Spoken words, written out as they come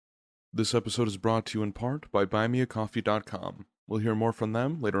This episode is brought to you in part by BuyMeACoffee.com. We'll hear more from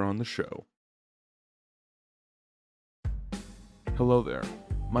them later on the show. Hello there,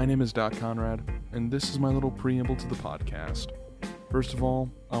 my name is Doc Conrad, and this is my little preamble to the podcast. First of all,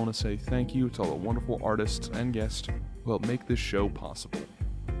 I want to say thank you to all the wonderful artists and guests who helped make this show possible.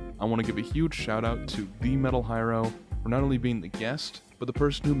 I want to give a huge shout out to The Metal Hiro for not only being the guest, but the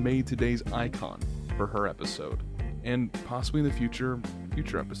person who made today's icon for her episode, and possibly in the future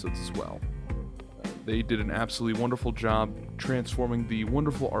episodes as well. They did an absolutely wonderful job transforming the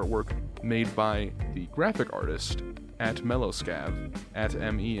wonderful artwork made by the graphic artist at Mellowscav, at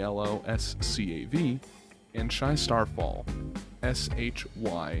MELOSCAV, and Shy Starfall,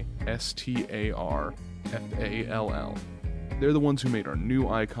 SHYSTARFALL. They're the ones who made our new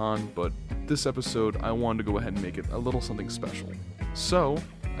icon, but this episode I wanted to go ahead and make it a little something special. So,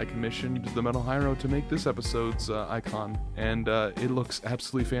 I commissioned the Metal Hiro to make this episode's icon, and it looks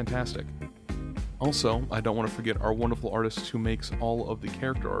absolutely fantastic. Also, I don't want to forget our wonderful artist who makes all of the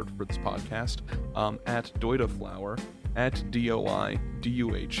character art for this podcast, at Doidaflower, at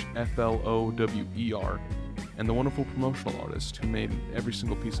DOIDUHFLOWER, and the wonderful promotional artist who made every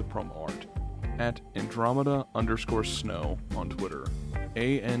single piece of promo art, at Andromeda_Snow on Twitter,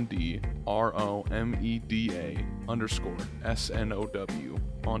 ANDROMEDA_SNOW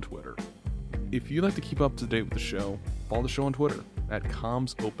on Twitter. If you'd like to keep up to date with the show, follow the show on Twitter at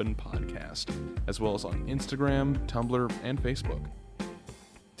Comms Open Podcast, as well as on Instagram, Tumblr, and Facebook.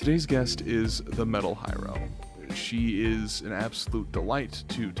 Today's guest is the Metal Hiro. She is an absolute delight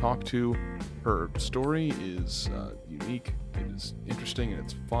to talk to. Her story is unique, it is interesting, and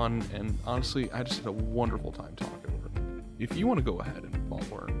it's fun, and honestly, I just had a wonderful time talking to her. If you want to go ahead and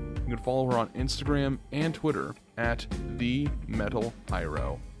follow her, you can follow her on Instagram and Twitter at The Metal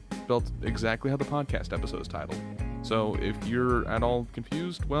Hiro, spelled exactly how the podcast episode is titled. So if you're at all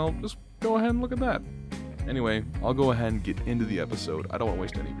confused, well, just go ahead and look at that. Anyway, I'll go ahead and get into the episode. I don't want to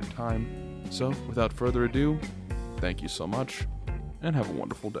waste any of your time. So, without further ado, thank you so much, and have a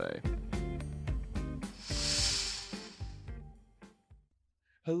wonderful day.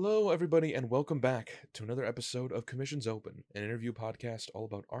 Hello, everybody, and welcome back to another episode of Commissions Open, an interview podcast all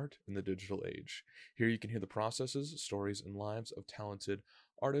about art in the digital age. Here you can hear the processes, stories, and lives of talented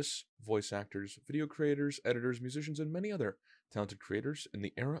artists, voice actors, video creators, editors, musicians, and many other talented creators in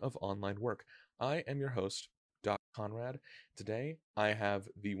the era of online work. I am your host, Doc Conrad. Today, I have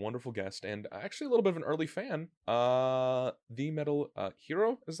the wonderful guest, and actually a little bit of an early fan, the Metal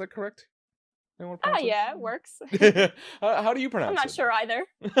Hiro, is that correct? Yeah, it works. How do you pronounce it? I'm not sure either.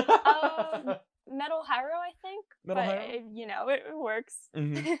 Metal Hiro, I think. Metal Hiro? It works.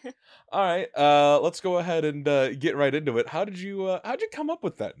 Mm-hmm. All right, let's go ahead and get right into it. How'd you come up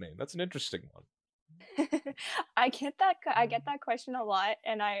with that name? That's an interesting one. I get that question a lot,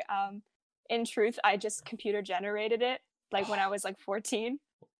 and in truth, I just computer generated it, like when I was like 14,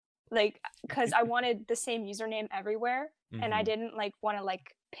 like because I wanted the same username everywhere, and I didn't like want to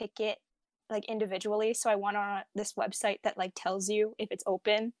like pick it like individually, so I went on this website that like tells you if it's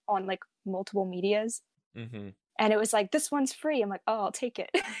open on like multiple medias, and it was like, this one's free. I'm like, oh, I'll take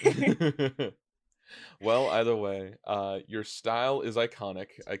it. Well, either way, your style is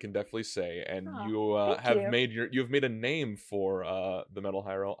iconic, I can definitely say, and you've made a name for the Metal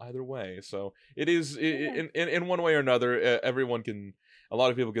Hiro either way. So it is in one way or another. A lot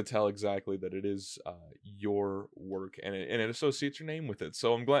of people can tell exactly that it is your work, and it associates your name with it.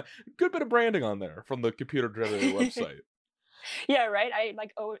 So I'm glad. Good bit of branding on there from the computer-generated website. Yeah, right. I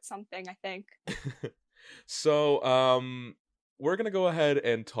like owe it something, I think. So we're going to go ahead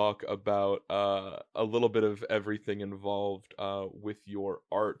and talk about a little bit of everything involved with your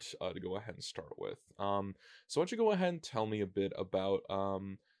art to go ahead and start with. So why don't you go ahead and tell me a bit about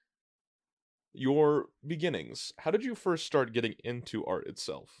your beginnings. How did you first start getting into art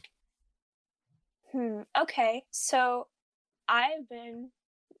itself? Okay, so I've been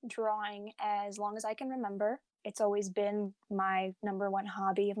drawing as long as I can remember. It's always been my number one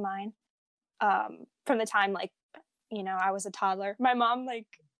hobby of mine. From the time I was a toddler. My mom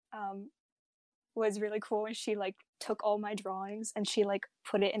was really cool, and she like took all my drawings and she like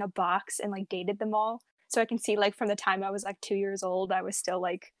put it in a box and like dated them all, so I can see like from the time I was like 2 years old, I was still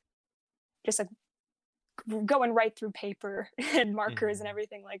like just like going right through paper and markers and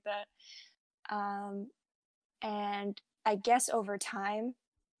everything like that. And I guess over time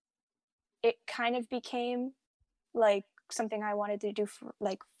it kind of became like something I wanted to do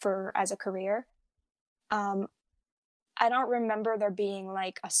for as a career. I don't remember there being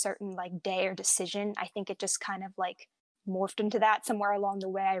like a certain like day or decision. I think it just kind of like morphed into that. Somewhere along the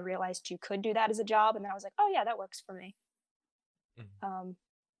way I realized you could do that as a job, and then I was like, oh yeah, that works for me.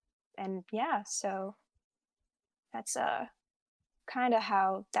 And yeah, so that's kind of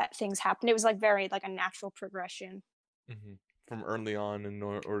how that things happened. It was like very like a natural progression. Hmm. From early on in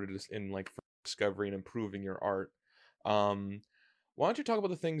order to in like for discovery and improving your art. Um, why don't you talk about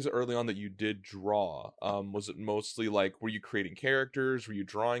the things early on that you did draw? Was it mostly like were you creating characters? Were you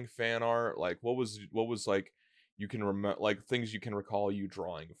drawing fan art? Like what was like you can remember like things you can recall you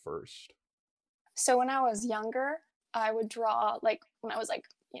drawing first? So when I was younger, I would draw like when I was like,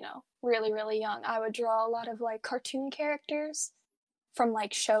 really, really young, I would draw a lot of like cartoon characters from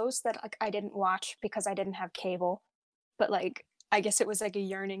like shows that like I didn't watch because I didn't have cable. But like I guess it was like a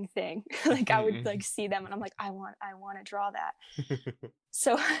yearning thing. Like I would like see them and I'm like, I want to draw that.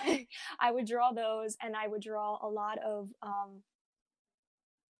 So I would draw those and I would draw a lot of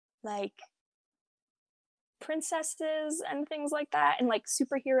like princesses and things like that and like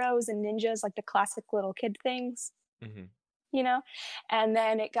superheroes and ninjas, like the classic little kid things. Hmm. you know and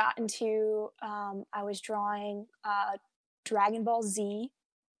then it got into I was drawing Dragon Ball Z,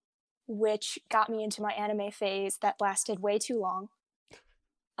 which got me into my anime phase that lasted way too long.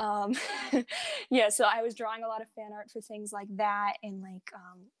 um yeah, so I was drawing a lot of fan art for things like that and like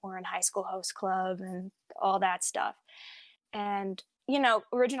Orin High School Host Club and all that stuff. And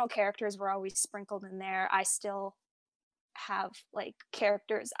original characters were always sprinkled in there. I still have like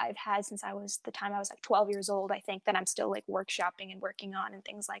characters I've had since the time I was like 12 years old, I think, that I'm still like workshopping and working on and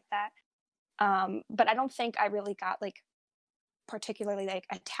things like that. But I don't think I really got like particularly like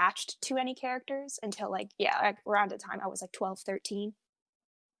attached to any characters until like, yeah, like, around the time I was like 12, 13.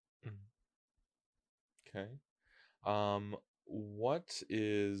 Okay. What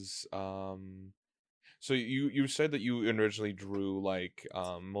is so you said that you originally drew like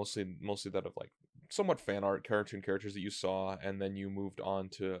mostly that of like somewhat fan art cartoon characters that you saw, and then you moved on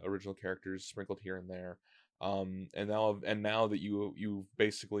to original characters sprinkled here and there. And now that you've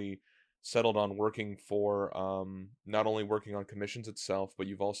basically settled on working for not only working on commissions itself, but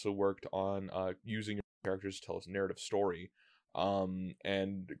you've also worked on using your characters to tell us a narrative story.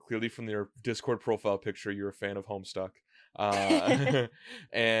 And clearly from your Discord profile picture, you're a fan of Homestuck. Uh,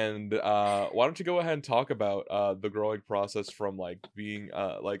 and why don't you go ahead and talk about the growing process from like being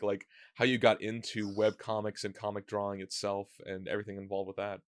like how you got into web comics and comic drawing itself and everything involved with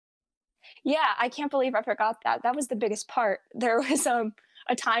that. Yeah, I can't believe I forgot that. That was the biggest part. There was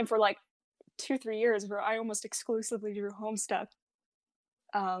a time for like 2, 3 years where I almost exclusively drew Homestuck.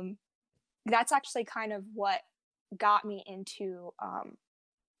 Um, that's actually kind of what got me into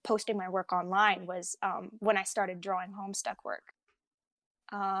posting my work online was when I started drawing Homestuck work.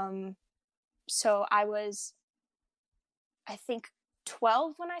 Um, so I was, I think,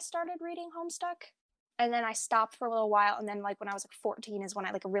 12 when I started reading Homestuck. And then I stopped for a little while. And then like when I was like 14 is when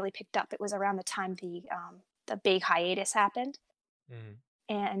I like really picked up. It was around the time the big hiatus happened. Mm.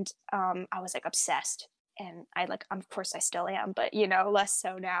 And I was like obsessed. And I like, of course I still am, but less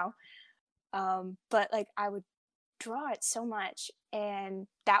so now. But like I would draw it so much, and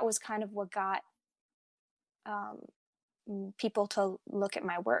that was kind of what got people to look at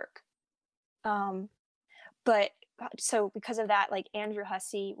my work. But so because of that, like Andrew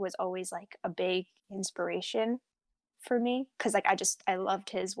Hussey was always like a big inspiration for me because like I loved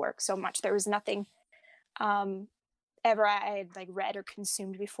his work so much. There was nothing ever I had like read or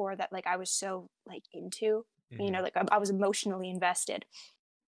consumed before that like I was so like into. Mm-hmm. Like I was emotionally invested.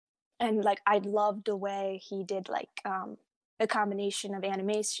 And like I loved the way he did like a combination of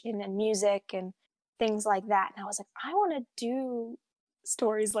animation and music and things like that. And I was like, I want to do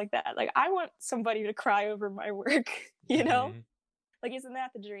stories like that. Like I want somebody to cry over my work, Mm-hmm. Like isn't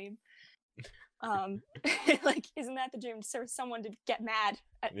that the dream? Like isn't that the dream for someone to get mad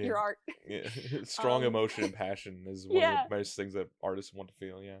at Yeah. your art? Yeah. Strong emotion and passion is one of Yeah. the most things that artists want to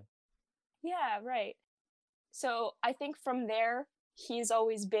feel. Yeah. Yeah, right. So I think from there he's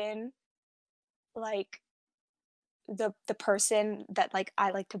always been like the person that like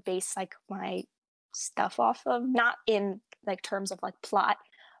I like to base like my stuff off of, not in like terms of like plot,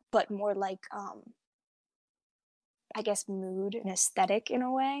 but more like I guess mood and aesthetic in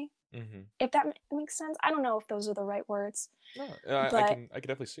a way. Mm-hmm. If that makes sense. I don't know if those are the right words, No, I but can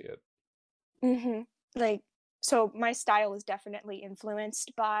definitely see it. like so my style is definitely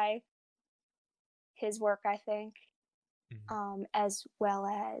influenced by his work, I think. Mm-hmm. As well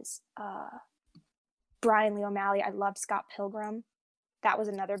as Brian Lee O'Malley. I loved Scott Pilgrim. That was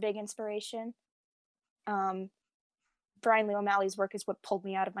another big inspiration. Um, Brian Lee O'Malley's work is what pulled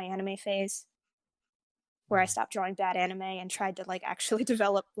me out of my anime phase, where I stopped drawing bad anime and tried to like actually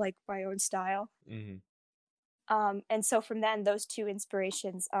develop like my own style. Mm-hmm. And so from then, those two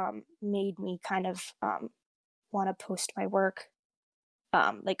inspirations made me kind of want to post my work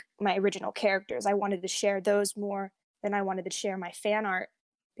like my original characters. I wanted to share those more than I wanted to share my fan art,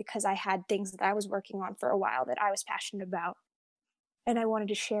 because I had things that I was working on for a while that I was passionate about and I wanted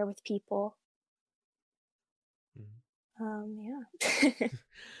to share with people. Yeah.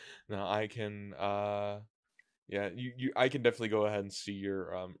 Now I can yeah, I can definitely go ahead and see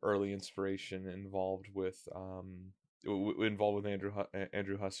your early inspiration involved with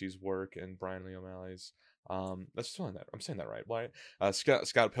Andrew Hussey's work and Brian Lee O'Malley's. That's saying that I'm saying that right. Why?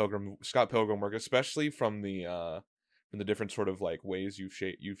 Scott Pilgrim work, especially from the different sort of like ways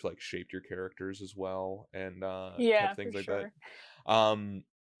you've like shaped your characters as well, and Yeah, kept things for like sure. that.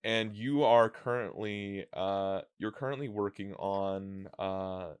 And you are currently working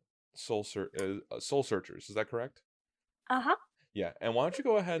on Soul Searchers. Is that correct? Uh-huh. Yeah, and why don't you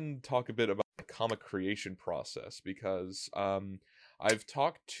go ahead and talk a bit about the comic creation process, because I've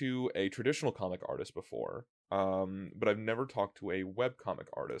talked to a traditional comic artist before, but I've never talked to a web comic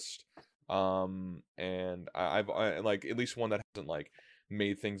artist, and like at least one that hasn't like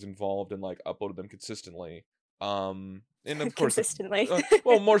made things involved and like uploaded them consistently. And of course, Consistently.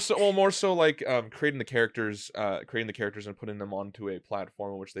 more so like creating the characters and putting them onto a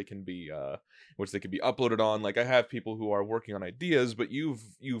platform in which they can be uploaded on. Like I have people who are working on ideas, but you've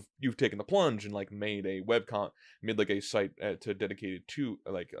taken the plunge and like made like a site dedicated to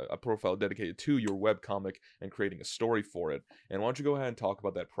like a profile dedicated to your web comic and creating a story for it. And why don't you go ahead and talk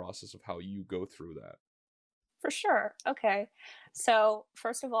about that process of how you go through that? For sure. Okay. So,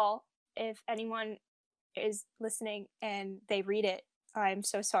 first of all, if anyone is listening and they read it, I'm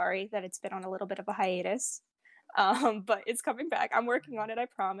so sorry that it's been on a little bit of a hiatus. But it's coming back. I'm working on it, I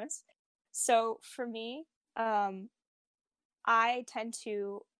promise. So, for me, I tend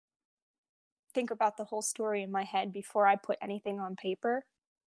to think about the whole story in my head before I put anything on paper.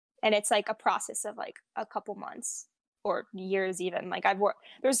 And it's like a process of like a couple months or years even. Like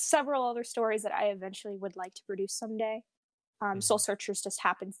there's several other stories that I eventually would like to produce someday. Soul Searchers just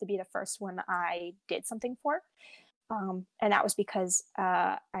happens to be the first one I did something for. And that was because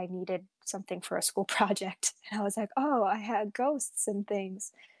I needed something for a school project. And I was like, oh, I had ghosts and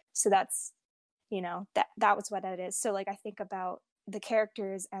things. So that's, that was what that is. So like I think about the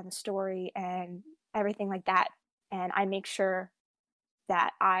characters and the story and everything like that. And I make sure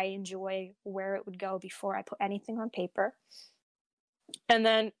that I enjoy where it would go before I put anything on paper. And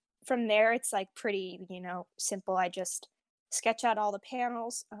then from there, it's like pretty, simple. I just sketch out all the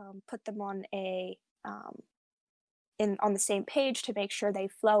panels, put them on on the same page to make sure they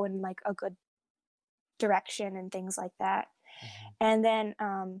flow in like a good direction and things like that. And then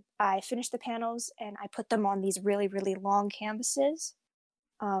I finish the panels and I put them on these really, really long canvases,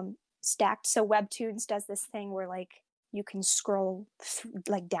 stacked. So Webtoons does this thing where like you can scroll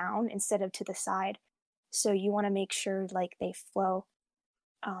like down instead of to the side. So you want to make sure like they flow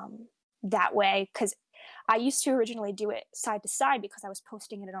that way. Because I used to originally do it side to side because I was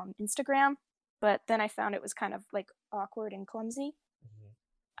posting it on Instagram, but then I found it was kind of like awkward and clumsy.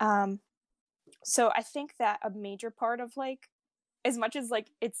 So I think that a major part of like, as much as like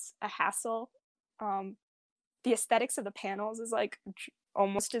it's a hassle, the aesthetics of the panels is like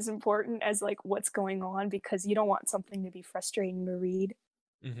almost as important as like what's going on, because you don't want something to be frustrating to read.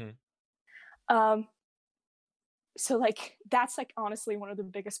 So like that's like honestly one of the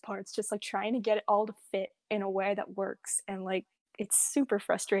biggest parts, just like trying to get it all to fit in a way that works. And like it's super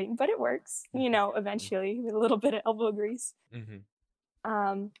frustrating, but it works, eventually with a little bit of elbow grease.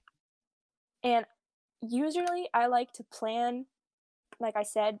 And usually I like to plan, like I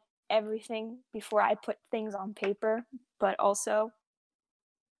said, everything before I put things on paper, but also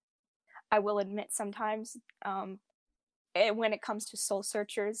I will admit sometimes when it comes to Soul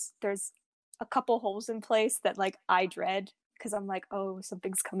Searchers, there's a couple holes in place that like I dread, because I'm like, oh,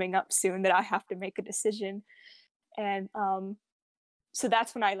 something's coming up soon that I have to make a decision. And so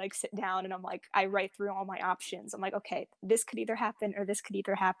that's when I like sit down and I'm like, I write through all my options. I'm like, okay, this could either happen, or this could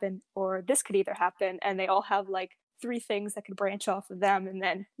either happen, or this could either happen. And they all have like 3 things that could branch off of them. And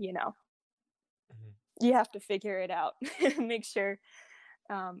then, you have to figure it out. Make sure.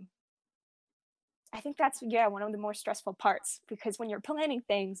 I think that's, one of the more stressful parts, because when you're planning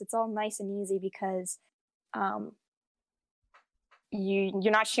things, it's all nice and easy because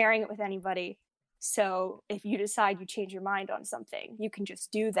you're not sharing it with anybody. So if you decide you change your mind on something, you can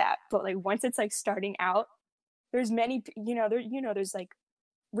just do that. But like once it's like starting out, there's many, there's like,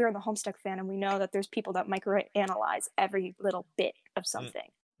 we're in the Homestuck fan and we know that there's people that microanalyze every little bit of something.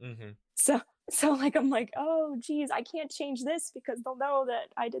 So like, I'm like, oh geez, I can't change this because they'll know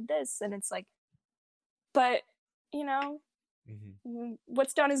that I did this. And it's like, but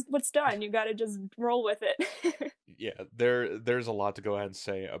What's done is what's done. You got to just roll with it. Yeah, there's a lot to go ahead and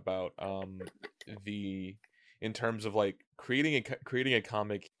say about the in terms of like creating a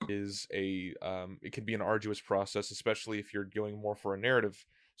comic is a it can be an arduous process, especially if you're going more for a narrative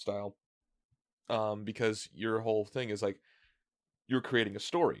style, because your whole thing is like you're creating a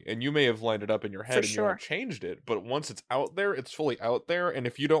story and you may have lined it up in your For head and you sure. changed it, but once it's out there, it's fully out there, and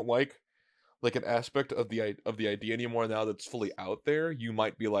if you don't like an aspect of the idea anymore now that's fully out there, you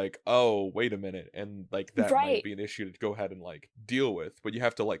might be like, oh, wait a minute, and like that might Right. be an issue to go ahead and like deal with, but you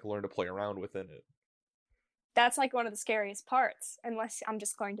have to like learn to play around within it. That's like one of the scariest parts, unless I'm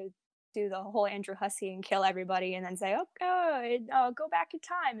just going to do the whole Andrew Hussey and kill everybody and then say, oh, go back in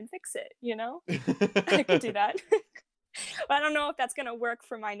time and fix it, you know? I could do that. But I don't know if that's going to work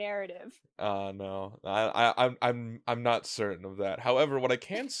for my narrative. No, I'm not certain of that. However, what I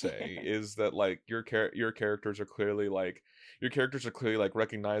can say is that like your characters are clearly like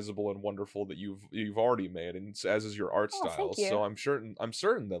recognizable and wonderful that you've already made, and as is your art Oh, style. thank you. So I'm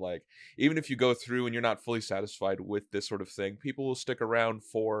certain that like even if you go through and you're not fully satisfied with this sort of thing, people will stick around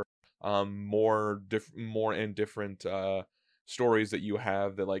for more and different stories that you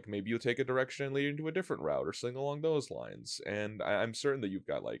have that like maybe you'll take a direction and lead into a different route or something along those lines. And I'm certain that you've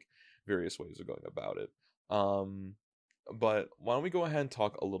got like various ways of going about it. But why don't we go ahead and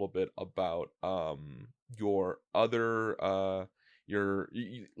talk a little bit about your other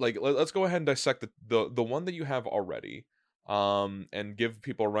like let's go ahead and dissect the one that you have already, and give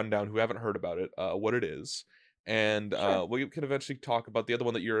people a rundown who haven't heard about it, what it is, and Sure. we can eventually talk about the other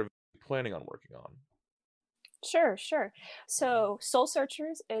one that you're planning on working on. Sure. So, Soul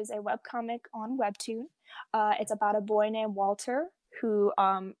Searchers is a webcomic on Webtoon. It's about a boy named Walter who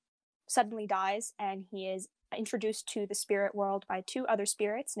suddenly dies, and he is introduced to the spirit world by two other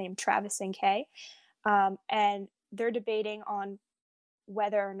spirits named Travis and Kay. And they're debating on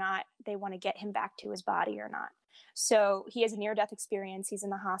whether or not they want to get him back to his body or not. So, he has a near death experience. He's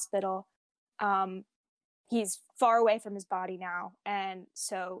in the hospital. He's far away from his body now, and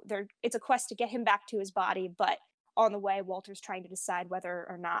so it's a quest to get him back to his body, but on the way Walter's trying to decide whether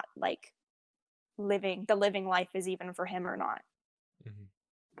or not like the living life is even for him or not.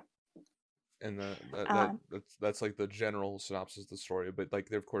 And that's like the general synopsis of the story, but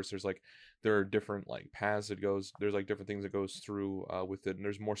like of course there are different like paths it goes, there's like different things that goes through with it, and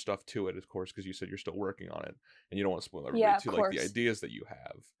there's more stuff to it, of course, because you said you're still working on it and you don't want to spoil everybody too, like the ideas that you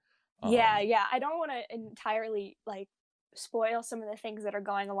have. Yeah, I don't want to entirely like spoil some of the things that are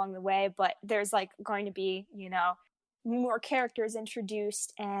going along the way, but there's like going to be, more characters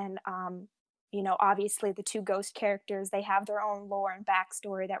introduced, and obviously the two ghost characters, they have their own lore and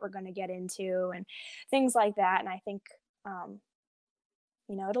backstory that we're going to get into and things like that. And I think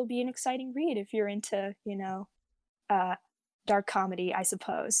it'll be an exciting read if you're into dark comedy, I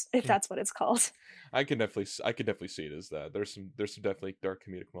suppose, if that's what it's called. I could definitely see it as that. There's some definitely dark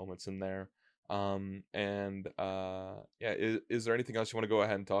comedic moments in there. Yeah, is there anything else you want to go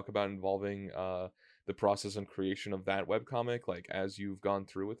ahead and talk about involving the process and creation of that webcomic, like as you've gone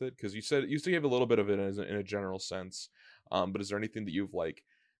through with it? Because you said you still have a little bit of it in a general sense, but is there anything that you've like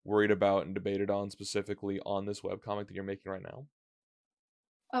worried about and debated on specifically on this webcomic that you're making right now?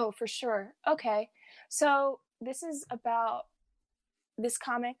 Oh, for sure. Okay, so this is about this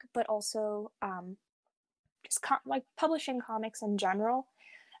comic, but also just like publishing comics in general.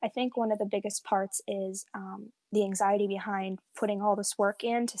 I think one of the biggest parts is the anxiety behind putting all this work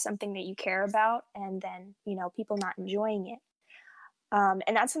into something that you care about, and then people not enjoying it.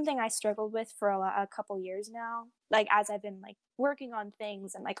 And that's something I struggled with for a couple years now. Like as I've been like working on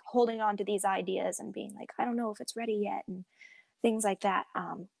things and like holding on to these ideas and being like, I don't know if it's ready yet, and things like that.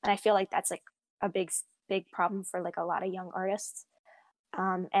 And I feel like that's like a big problem for like a lot of young artists,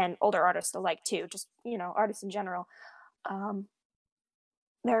 and older artists alike too. Just artists in general.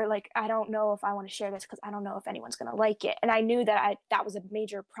 They're like, I don't know if I want to share this because I don't know if anyone's going to like it. And I knew that that was a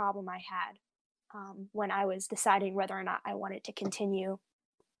major problem I had when I was deciding whether or not I wanted to continue.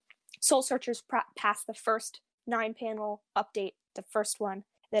 Soul Searchers passed the first 9-panel update, the first one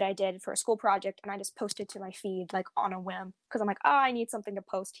that I did for a school project, and I just posted to my feed like on a whim because I'm like, oh, I need something to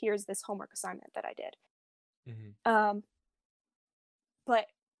post. Here's this homework assignment that I did. Mm-hmm. But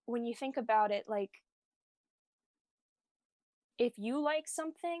when you think about it, like, if you like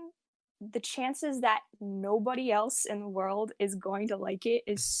something, the chances that nobody else in the world is going to like it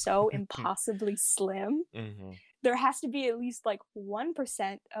is so impossibly slim. Mm-hmm. There has to be at least like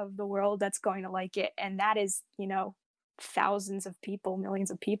 1% of the world that's going to like it, and that is, thousands of people,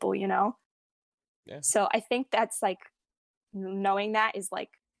 millions of people, Yeah. So I think that's like, knowing that is like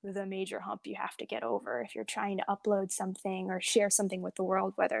the major hump you have to get over if you're trying to upload something or share something with the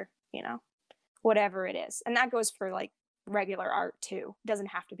world, whether, whatever it is. And that goes for like regular art too. It doesn't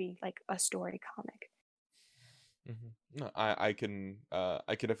have to be like a story comic. No, I can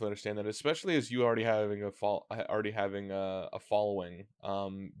definitely understand that, especially as you already having a following,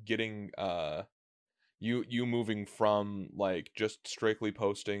 getting you moving from like just strictly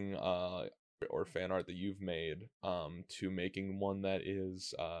posting or fan art that you've made to making one that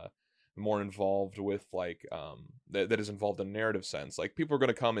is more involved with like that is involved in narrative sense. Like people are going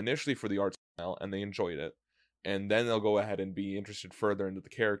to come initially for the art style and they enjoyed it, and then they'll go ahead and be interested further into the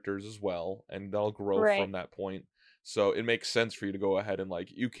characters as well, and they'll grow Right. from that point. So it makes sense for you to go ahead and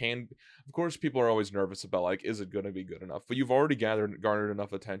like you can. Of course, people are always nervous about like, is it going to be good enough? But you've already garnered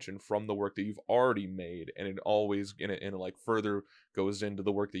enough attention from the work that you've already made, and it always in like further goes into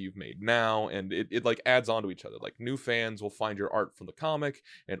the work that you've made now, and it like adds on to each other. Like new fans will find your art from the comic,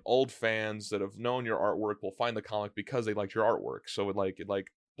 and old fans that have known your artwork will find the comic because they liked your artwork. So it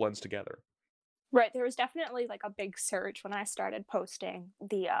blends together. Right. There was definitely like a big surge when I started posting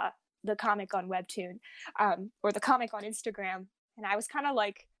the comic on Webtoon, or the comic on Instagram, and I was kind of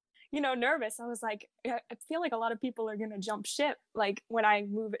like, nervous. I was like, I feel like a lot of people are gonna jump ship like when I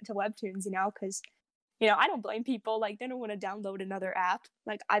move it to Webtoons, because I don't blame people. Like they don't want to download another app.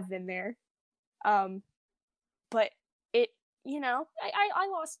 Like I've been there, but it, I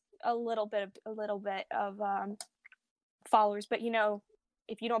lost a little bit of followers, but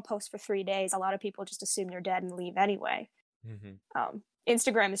if you don't post for 3 days, a lot of people just assume you're dead and leave anyway.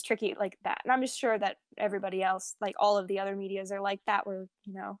 Instagram is tricky like that, and I'm just sure that everybody else, like all of the other medias, are like that, where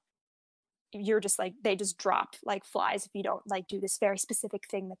you're just like, they just drop like flies if you don't like do this very specific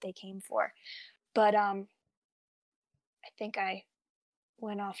thing that they came for. But I think I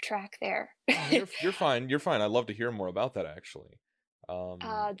went off track there. You're fine. You're fine. I'd love to hear more about that actually.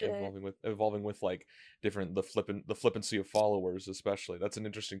 The Evolving with like different the flippancy of followers, especially. That's an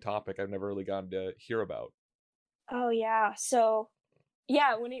interesting topic I've never really gotten to hear about. Oh yeah. So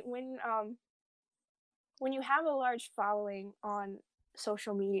yeah, when you have a large following on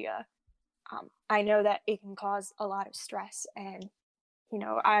social media, I know that it can cause a lot of stress, and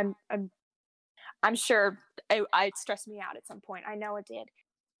I'm sure it stressed me out at some point. I know it did.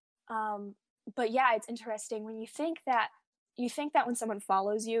 But yeah, it's interesting when you think that when someone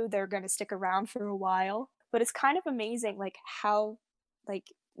follows you, they're going to stick around for a while. But it's kind of amazing, like how,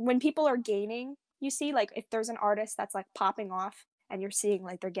 like when people are gaining, you see, like if there's an artist that's like popping off, and you're seeing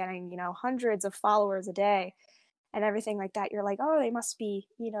like they're getting, hundreds of followers a day and everything like that. You're like, oh, they must be,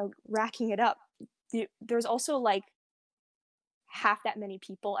 racking it up. There's also like half that many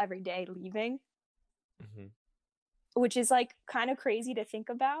people every day leaving, which is like kind of crazy to think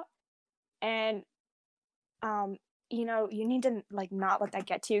about. And you need to like not let that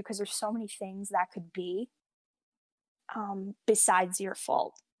get to you, because there's so many things that could be besides your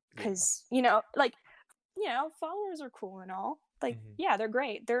fault. Because followers are cool and all, like yeah, they're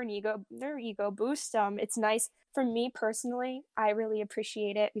great, they're ego boost. It's nice. For me personally, I really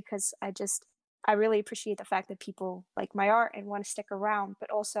appreciate it, because I really appreciate the fact that people like my art and want to stick around. But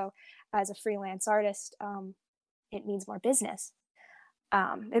also, as a freelance artist, it means more business.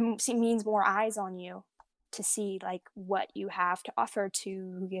 It means more eyes on you to see like what you have to offer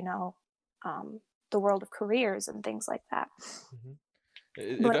to the world of careers and things like that.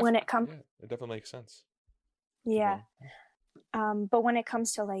 When it comes, it definitely makes sense. Yeah. But when it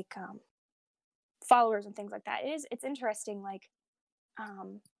comes to like followers and things like that, it's interesting, like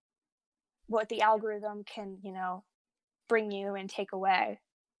what the algorithm can bring you and take away.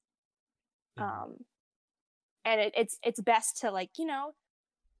 And it's best to like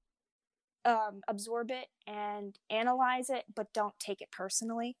absorb it and analyze it, but don't take it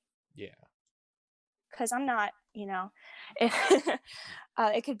personally. Yeah. Because I'm not,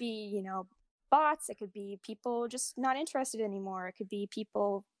 it could be bots, it could be people just not interested anymore, it could be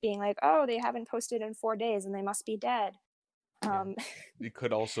people being like, oh, they haven't posted in 4 days and they must be dead. It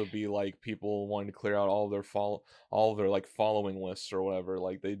could also be like people wanting to clear out all their like following lists or whatever.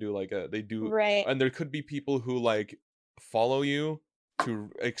 Like they do right. And there could be people who like follow you to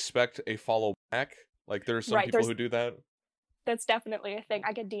expect a follow back. Like there are some people who do that. That's definitely a thing.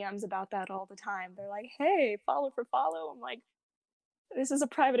 I get DMs about that all the time. They're like, hey, follow for follow. I'm like, this is a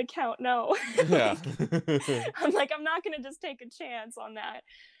private account. No. Yeah. I'm like, I'm not gonna just take a chance on that.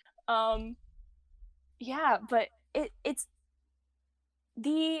 Yeah, but it's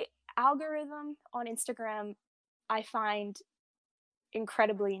the algorithm on Instagram, I find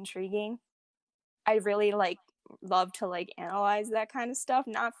incredibly intriguing. I really like love to like analyze that kind of stuff,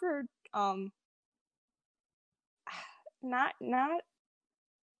 not for not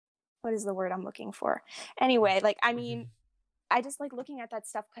what is the word I'm looking for? Anyway, like, I mean, I just like looking at that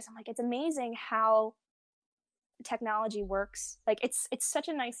stuff because I'm like, it's amazing how technology works. Like, it's such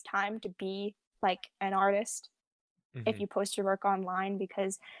a nice time to be like an artist if Hmm. you post your work online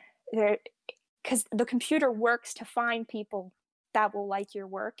there because the computer works to find people that will like your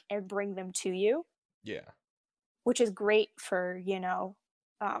work and bring them to you, Yeah. which is great for,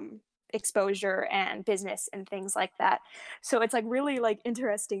 um, exposure and business and things like that. So it's like really like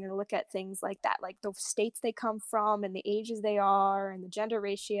interesting to look at things like that, like the states they come from and the ages they are and the gender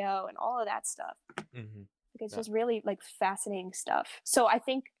ratio and all of that stuff. Hmm. Like, it's No. just really like fascinating stuff. So I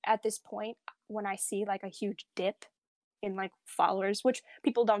think at this point, when I see like a huge dip in like followers, which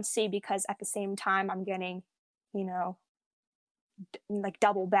people don't see because at the same time I'm getting, you know, like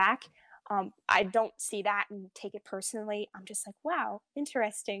double back. I don't see that and take it personally. I'm just like, wow,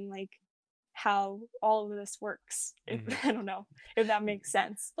 interesting, like how all of this works. Hmm. I don't know if that makes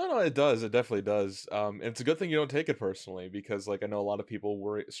sense. No, it does. It definitely does. And it's a good thing you don't take it personally because, like, I know a lot of people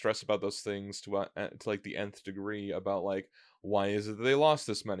worry, stress about those things to like the nth degree about like why is it that they lost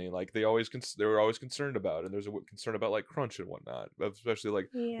this many? Like they were always concerned about, and there's a concern about like crunch and whatnot, especially like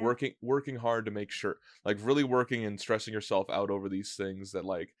Yeah. working hard to make sure, like, really working and stressing yourself out over these things that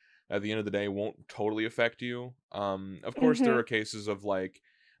like at the end of the day won't totally affect you. Of course, there Mm-hmm. are cases of like,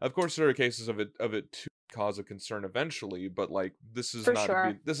 of course, there are cases of it to cause a concern eventually, but like For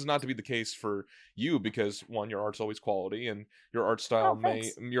sure. this is not to be the case for you because one, your art's always quality, and Oh,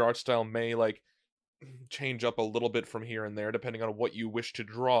 thanks. your art style may like change up a little bit from here and there depending on what you wish to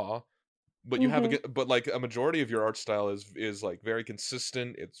draw, but you have Mm-hmm. but like a majority of your art style is like very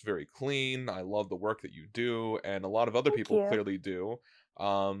consistent. It's very clean. I love the work that you do, and a lot of other Thank people you. clearly do.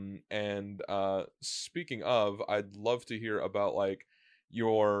 And speaking of, I'd love to hear about like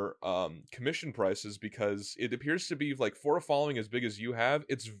your commission prices, because it appears to be like for a following as big as you have,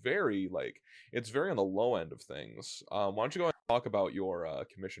 it's very on the low end of things. Why don't you go ahead and talk about your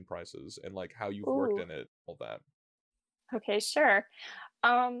commission prices and like how you've worked Ooh. in it, all that. Okay, sure.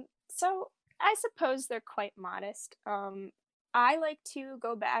 So I suppose they're quite modest. I like to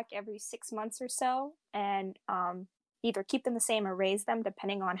go back every 6 months or so and either keep them the same or raise them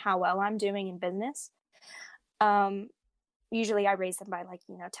depending on how well I'm doing in business. Um, Usually I raise them by like,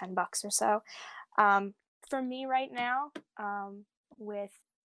 $10 or so. Um, for me right now, with,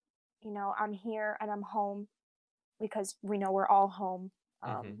 I'm here and I'm home because we know we're all home.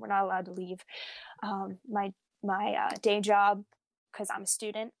 Mm-hmm. We're not allowed to leave. My day job, because I'm a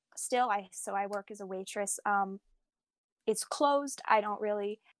student still. I work as a waitress. It's closed. I don't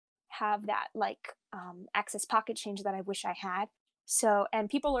really have that like access pocket change that I wish I had. So, and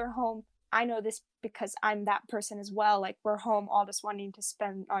people are home. I know this because I'm that person as well. Like, we're home all just wanting to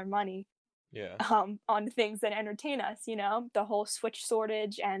spend our money Yeah. on things that entertain us. The whole Switch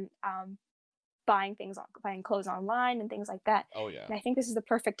shortage and buying clothes online and things like that. Oh yeah. And I think this is the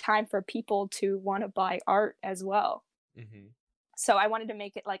perfect time for people to want to buy art as well. Mm-hmm. So I wanted to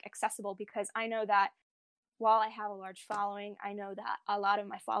make it like accessible because I know that while I have a large following, I know that a lot of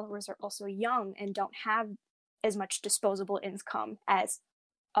my followers are also young and don't have as much disposable income as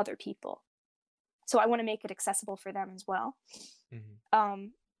other people. So I want to make it accessible for them as well. Mm-hmm.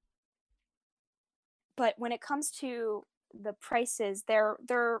 Um, but when it comes to the prices, they're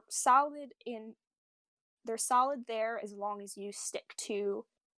solid there as long as you stick to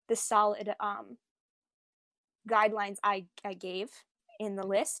the solid guidelines I gave in the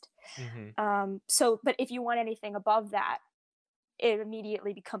list. Mm-hmm. But if you want anything above that, it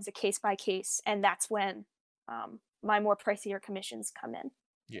immediately becomes a case by case, and that's when my more pricier commissions come in.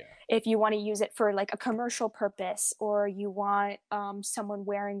 Yeah. If you want to use it for like a commercial purpose, or you want someone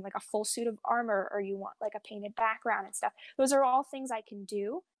wearing like a full suit of armor, or you want like a painted background and stuff, those are all things I can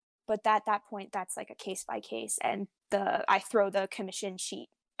do. But at that point, that's like a case by case, and I throw the commission sheet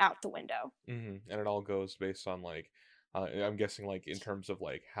out the window. Mm-hmm. And it all goes based on like, I'm guessing like in terms of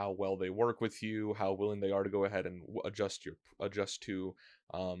like how well they work with you, how willing they are to go ahead and adjust to,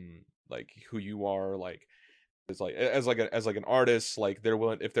 like who you are, like is like as like an artist, like they're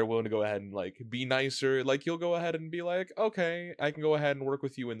willing, if they're willing to go ahead and like be nicer, like you'll go ahead and be like, okay, I can go ahead and work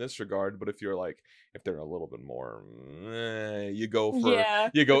with you in this regard. But if you're like, if they're a little bit more, you go for Yeah,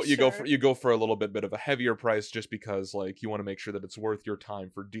 for sure. you go for a little bit of a heavier price, just because like you want to make sure that it's worth your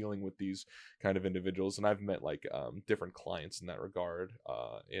time for dealing with these kind of individuals. And I've met like different clients in that regard,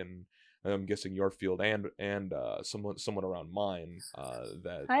 in, I'm guessing your field, and someone around mine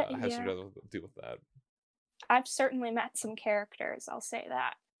that has to Yeah, deal with that. I've certainly met some characters. I'll say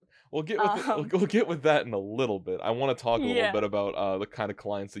that. We'll get with it. Um, We'll get with that in a little bit. I want to talk a little bit yeah. about the kind of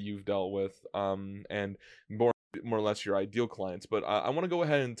clients that you've dealt with, and more more or less your ideal clients, but I want to go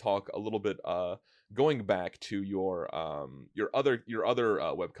ahead and talk a little bit going back to your other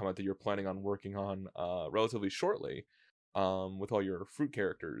webcomic that you're planning on working on relatively shortly, with all your fruit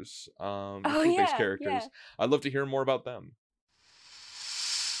characters, your Oh fruit-based yeah, characters. yeah. I'd love to hear more about them.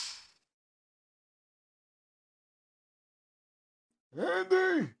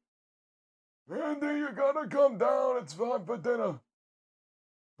 Andy! Andy, you gotta come down. It's time for dinner.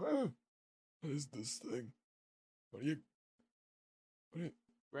 What is this thing? What do you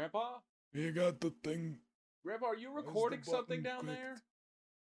Grandpa? you got the thing? Grandpa, are you Where's the recording something button down clicked? there?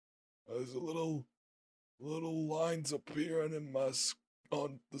 There's a little lines appearing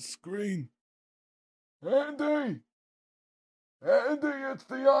on the screen. Andy! Andy, it's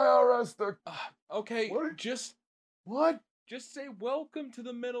the IRS. Okay, What? just What? say welcome to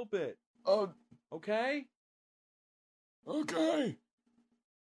the middle bit, Oh, okay? okay.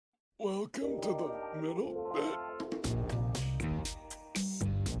 Welcome to the middle bit.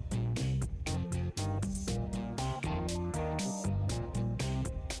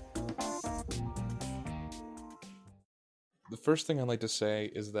 The first thing I'd like to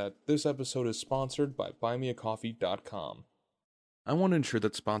say is that this episode is sponsored by BuyMeACoffee.com. I want to ensure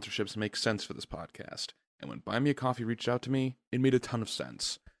that sponsorships make sense for this podcast, and when Buy Me a Coffee reached out to me, it made a ton of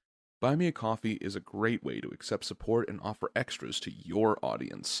sense. Buy Me a Coffee is a great way to accept support and offer extras to your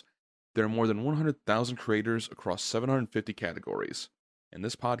audience. There are more than 100,000 creators across 750 categories, and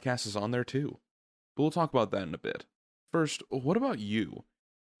this podcast is on there too. But we'll talk about that in a bit. First, what about you?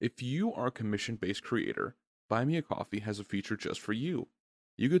 If you are a commission-based creator, Buy Me a Coffee has a feature just for you.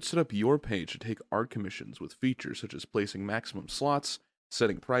 You could set up your page to take art commissions with features such as placing maximum slots,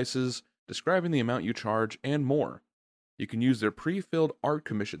 setting prices, describing the amount you charge, and more. You can use their pre-filled art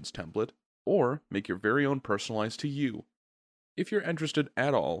commissions template, or make your very own personalized to you. If you're interested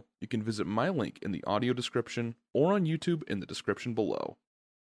at all, you can visit my link in the audio description or on YouTube in the description below.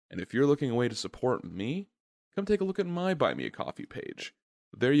 And if you're looking a way to support me, come take a look at my Buy Me a Coffee page.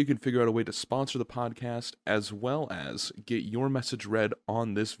 There you can figure out a way to sponsor the podcast as well as get your message read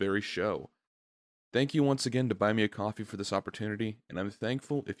on this very show. Thank you once again to Buy Me a Coffee for this opportunity, and I'm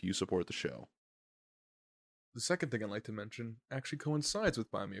thankful if you support the show. The second thing I'd like to mention actually coincides with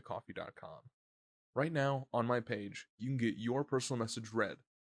BuyMeACoffee.com. Right now, on my page, you can get your personal message read.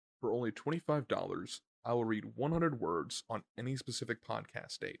 For only $25, I will read 100 words on any specific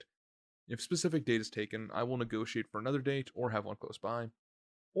podcast date. If a specific date is taken, I will negotiate for another date or have one close by,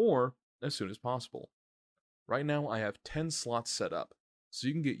 or as soon as possible. Right now, I have 10 slots set up, so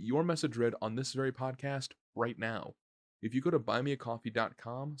you can get your message read on this very podcast right now. If you go to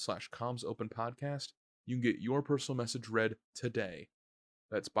buymeacoffee.com/commsopenpodcast, you can get your personal message read today.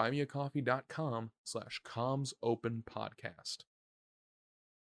 That's buymeacoffee.com/commsopenpodcast.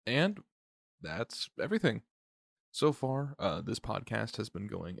 And that's everything. So far, this podcast has been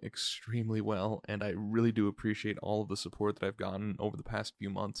going extremely well, and I really do appreciate all of the support that I've gotten over the past few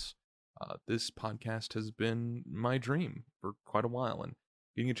months. This podcast has been my dream for quite a while, and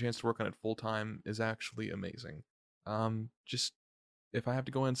getting a chance to work on it full time is actually amazing. Just, if I have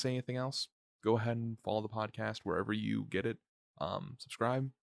to go and say anything else, go ahead and follow the podcast wherever you get it.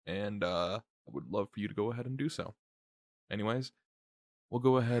 Subscribe, and I would love for you to go ahead and do so. Anyways, we'll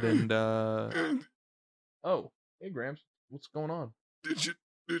go ahead and, And oh, hey Gramps, what's going on? did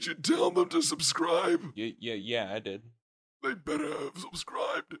you tell them to subscribe? Yeah, I did. They better have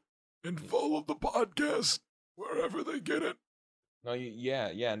subscribed and followed the podcast wherever they get it. No,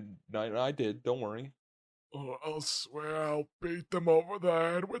 no, I did. Don't worry. Or I'll swear I'll beat them over the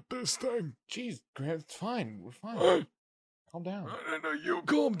head with this thing. Jeez, Gramps, it's fine. We're fine. Hey, Calm down. no, you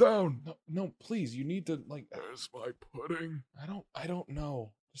calm down. No, please. You need to There's my pudding. I don't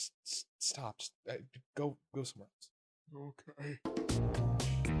know. Just stop. Just, go somewhere else. Okay.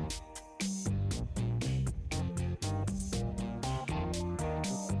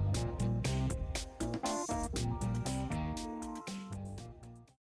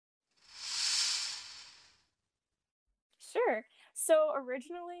 Sure. So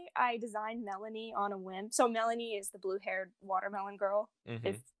originally I designed Melanie on a whim. So Melanie is the blue-haired watermelon girl,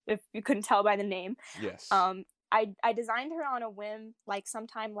 if you couldn't tell by the name. Yes. I designed her on a whim like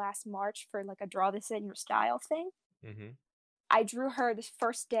sometime last March for like a draw this in your style thing. I drew her the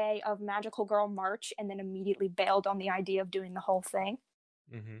first day of Magical Girl March and then immediately bailed on the idea of doing the whole thing.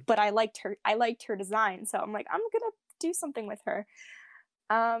 But I liked her design, so I'm like, I'm gonna do something with her.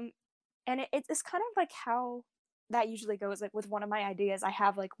 And it's kind of like how that usually goes. Like with one of my ideas, I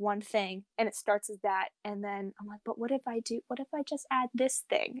have like one thing and it starts as that, and then I'm like, but what if I just add this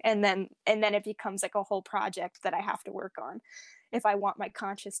thing, and then it becomes like a whole project that I have to work on if I want my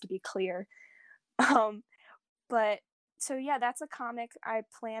conscience to be clear. but so yeah, that's a comic I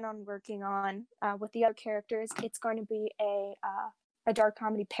plan on working on with the other characters. It's going to be a dark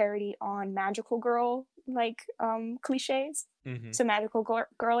comedy parody on magical girl like cliches, Mm-hmm. so magical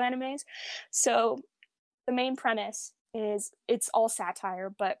girl animes. So the main premise is it's all satire,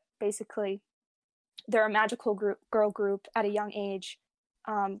 but basically they're a magical girl group at a young age.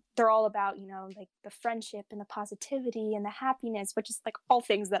 They're all about, you know, like the friendship and the positivity and the happiness, which is like all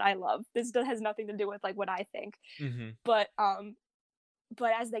things that I love. This has nothing to do with like what I think. Mm-hmm. But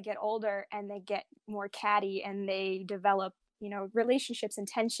as they get older and they get more catty and they develop, you know, relationships and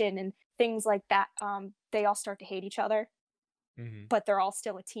tension and things like that, they all start to hate each other, Mm-hmm. but they're all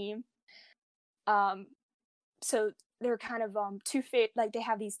still a team. So they're kind of like they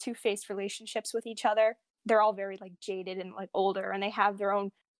have these two-faced relationships with each other. They're all very like jaded and like older, and they have their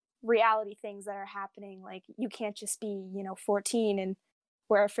own reality things that are happening. Like you can't just be, you know, 14 and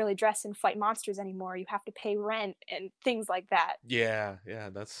wear a frilly dress and fight monsters anymore. You have to pay rent and things like that. Yeah,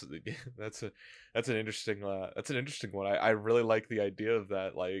 that's an interesting one. I really like the idea of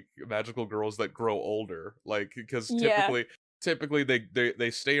that, like magical girls that grow older, like because Yeah. typically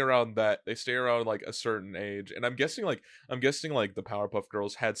they stay around like a certain age, and I'm guessing like the Powerpuff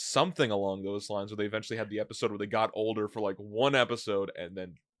Girls had something along those lines where they eventually had the episode where they got older for like one episode and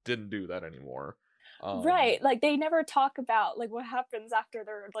then didn't do that anymore. Right, like they never talk about like what happens after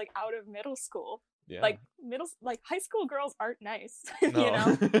they're like out of middle school. Yeah. Like high school girls aren't nice. You No.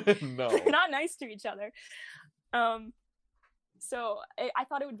 know, No. they're not nice to each other. So I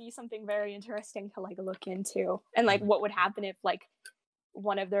thought it would be something very interesting to like look into, and like what would happen if like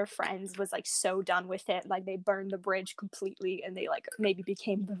one of their friends was like so done with it, like they burned the bridge completely and they like maybe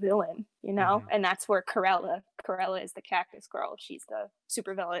became the villain, you know. And that's where Corella is the cactus girl. She's the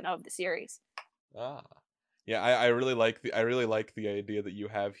super villain of the series. Yeah, I really like the idea that you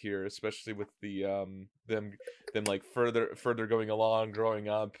have here, especially with the them like further going along, growing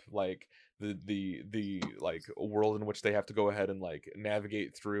up, like the like world in which they have to go ahead and like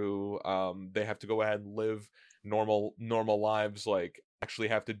navigate through. They have to go ahead and live normal lives, like actually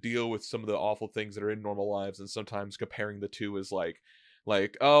have to deal with some of the awful things that are in normal lives, and sometimes comparing the two is like,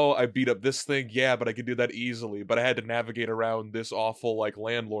 oh, I beat up this thing, yeah, but I could do that easily, but I had to navigate around this awful like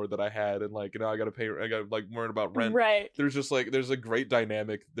landlord that I had, and like, you know, I gotta like worry about rent. Right. There's just like there's a great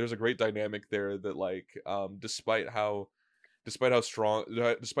dynamic there that like despite how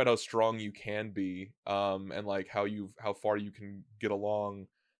strong you can be, and like how far you can get along,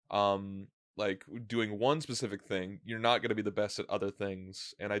 like doing one specific thing, you're not gonna be the best at other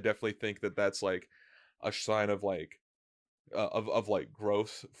things. And I definitely think that that's like a sign of like of like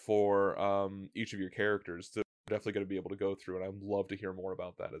growth for each of your characters that are definitely going to be able to go through, and I'd love to hear more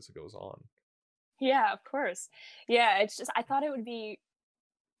about that as it goes on. Yeah, of course. Yeah, it's just I thought it would be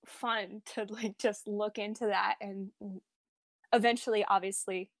fun to like just look into that and eventually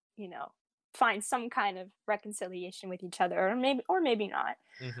obviously, you know, find some kind of reconciliation with each other, or maybe not.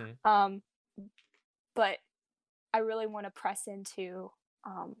 But I really want to press into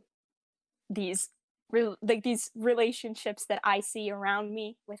these these relationships that I see around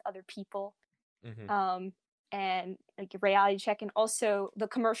me with other people, and like reality check, and also the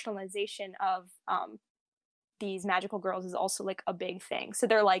commercialization of these magical girls is also like a big thing. So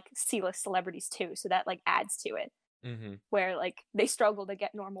they're like C-list celebrities too, so that like adds to it. Where like they struggle to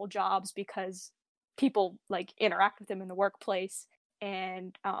get normal jobs because people like interact with them in the workplace,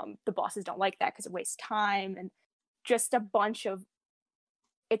 and the bosses don't like that because it wastes time, and just a bunch of,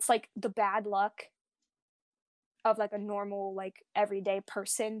 it's like the bad luck of like a normal like everyday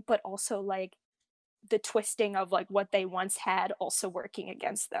person, but also like the twisting of like what they once had also working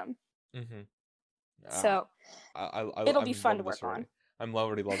against them. So it'll be fun to work on. I'm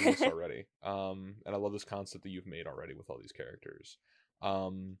already loving this already. And I love this concept that you've made already with all these characters.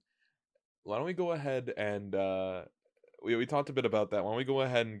 Why don't we go ahead and we talked a bit about that. Why don't we go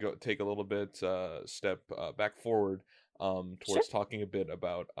ahead and take a little bit step back forward towards talking a bit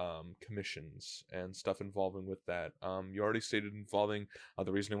about commissions and stuff involving with that. You already stated involving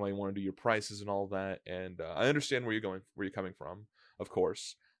the reasoning why you want to do your prices and all that, and I understand where you're coming from, of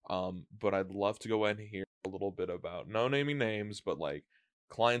course. But I'd love to go ahead and hear a little bit about, no naming names, but like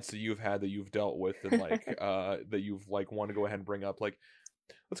clients that you've had, that you've dealt with, and like that you've like want to go ahead and bring up. Like,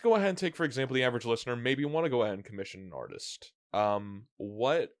 let's go ahead and take, for example, the average listener maybe want to go ahead and commission an artist.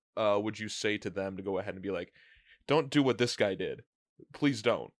 What would you say to them to go ahead and be like, don't do what this guy did. Please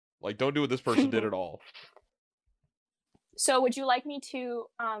don't. Like, don't do what this person did at all. So would you like me to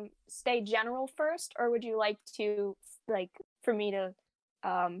stay general first, or would you like to, like, for me to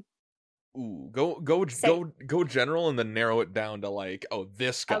Ooh, Say, go general and then narrow it down to like, oh,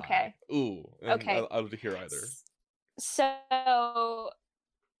 this guy. okay, Ooh, and okay. I'll hear either. So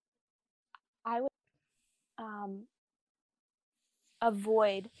I would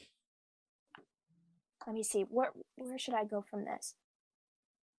avoid. Let me see. Where should I go from this?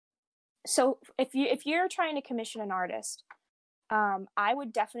 So if you're trying to commission an artist, I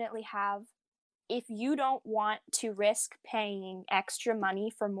would definitely have, if you don't want to risk paying extra money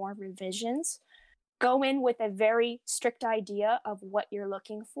for more revisions, go in with a very strict idea of what you're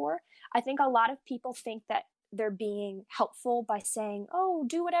looking for. I think a lot of people think that they're being helpful by saying, "Oh,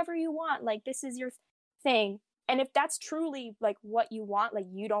 do whatever you want. Like this is your thing." And if that's truly like what you want, like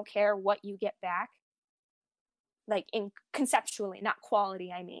you don't care what you get back, like in conceptually, not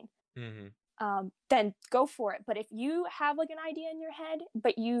quality, I mean, then go for it. But if you have like an idea in your head,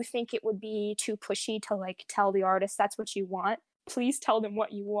 but you think it would be too pushy to like tell the artist that's what you want, please tell them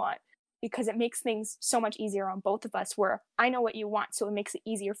what you want, because it makes things so much easier on both of us, where I know what you want, so it makes it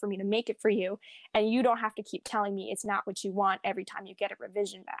easier for me to make it for you, and you don't have to keep telling me it's not what you want every time you get a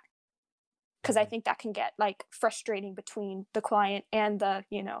revision back. Because I think that can get like frustrating between the client and the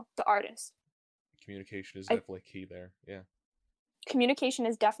artist. Communication is definitely key there. Yeah. Communication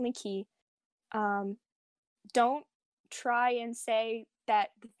is definitely key. Don't try and say that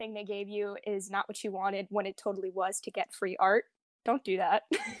the thing they gave you is not what you wanted when it totally was to get free art. Don't do that.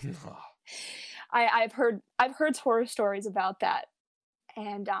 I've heard horror stories about that,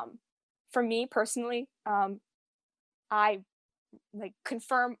 and for me personally, I like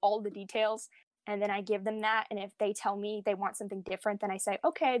confirm all the details, and then I give them that. And if they tell me they want something different, then I say,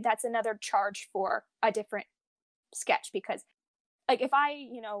 okay, that's another charge for a different sketch. Because like if I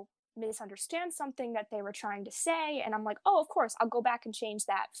misunderstand something that they were trying to say, and I'm like, oh, of course I'll go back and change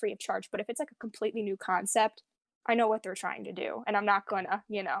that free of charge. But if it's like a completely new concept, I know what they're trying to do, and I'm not gonna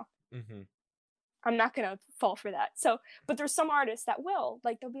I'm not gonna fall for that. So, but there's some artists that will,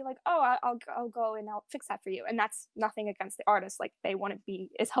 like, they'll be like, oh, I'll go and I'll fix that for you. And that's nothing against the artist. Like, they want to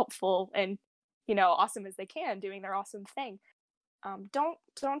be as helpful and awesome as they can, doing their awesome thing. Don't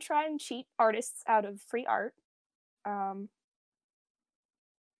try and cheat artists out of free art.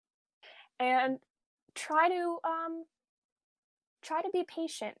 And try to be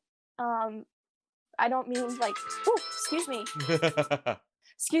patient. I don't mean like, oh, excuse me.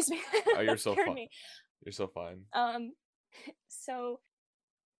 Excuse me. Oh, you're so fine. Me. You're so fine. So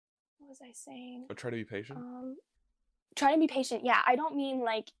what was I saying? But try to be patient. Try to be patient. Yeah, I don't mean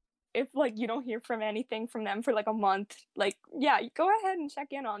like if like you don't hear from anything from them for like a month, like yeah, go ahead and check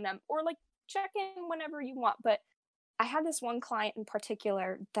in on them, or like check in whenever you want. But I had this one client in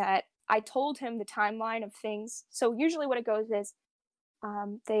particular that I told him the timeline of things. So usually what it goes is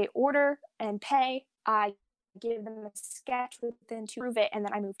they order and pay. I give them a sketch within to prove it, and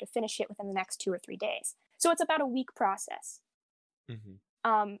then I move to finish it within the next 2 or 3 days. So it's about a week process.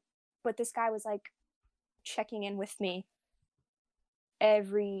 But this guy was like checking in with me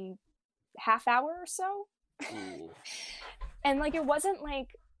every half hour or so. And like it wasn't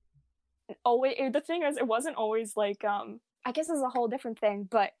like always, the thing is, it wasn't always like I guess it's a whole different thing,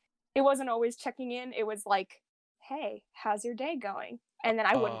 but it wasn't always checking in. It was like, hey, how's your day going? And then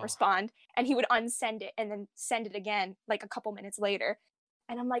I wouldn't respond, and he would unsend it and then send it again like a couple minutes later.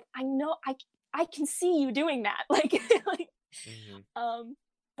 And I'm like, I know, I can see you doing that. Like,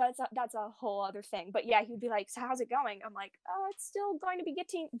 that's a whole other thing. But yeah, he'd be like, so how's it going? I'm like, oh, it's still going to be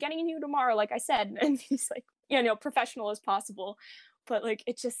getting you tomorrow, like I said. And he's like, professional as possible. But like,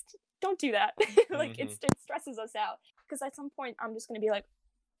 it just, don't do that. Like, it stresses us out. Because at some point, I'm just going to be like,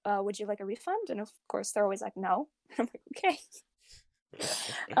 would you like a refund? And of course, they're always like, no. I'm like, okay.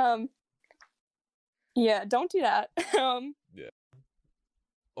 Yeah, don't do that. Yeah.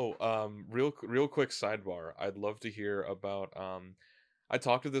 Oh, real quick sidebar. I'd love to hear about I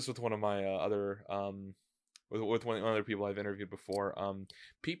talked to this with one of my other with one of the other people I've interviewed before.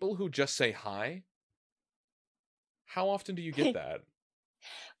 People who just say hi. How often do you get that?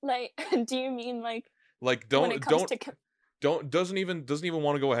 Like, do you mean like doesn't even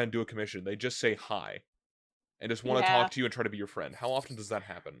want to go ahead and do a commission. They just say hi and just want to talk to you and try to be your friend. How often does that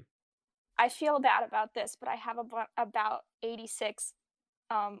happen? I feel bad about this, but I have about 86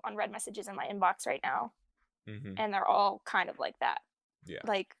 unread messages in my inbox right now. And they're all kind of like that. Yeah.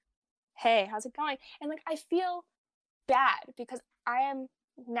 Like, hey, how's it going? And like, I feel bad because I am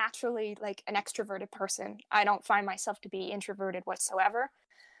naturally like an extroverted person. I don't find myself to be introverted whatsoever.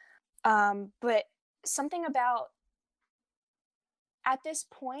 But something about at this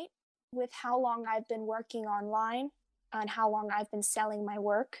point, with how long I've been working online and how long I've been selling my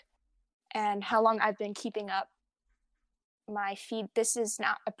work and how long I've been keeping up my feed, this is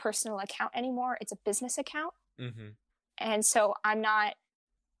not a personal account anymore, it's a business account. Mm-hmm. And so I'm not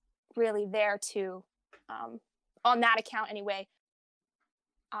really there to on that account anyway,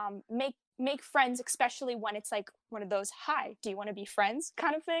 make friends, especially when it's like one of those, hi, do you want to be friends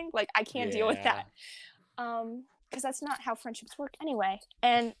kind of thing. Like I can't deal with that, because that's not how friendships work anyway.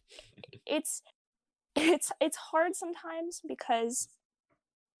 And it's hard sometimes, because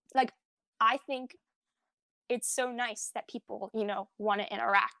like I think it's so nice that people, you know, want to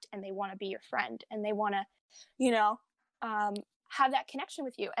interact and they want to be your friend and they want to, you know, have that connection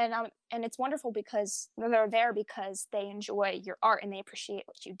with you. And it's wonderful because they're there because they enjoy your art and they appreciate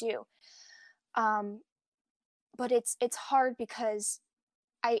what you do. But it's hard because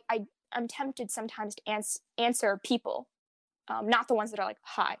I'm tempted sometimes to answer people, not the ones that are like,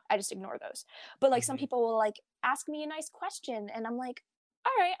 hi, I just ignore those. But like some people will like ask me a nice question and I'm like,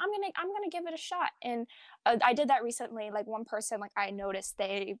 all right, I'm gonna give it a shot. And I did that recently. Like one person, like I noticed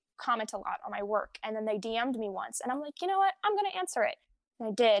they comment a lot on my work, and then they DM'd me once, and I'm like, you know what, I'm gonna answer it. And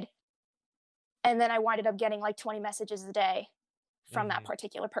I did, and then I winded up getting like 20 messages a day from that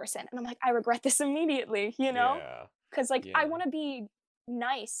particular person, and I'm like, I regret this immediately, you know, because like I want to be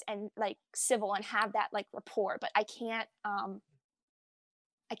nice and like civil and have that like rapport, but I can't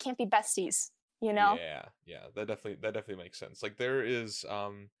be besties. You know? Yeah, that definitely makes sense. Like there is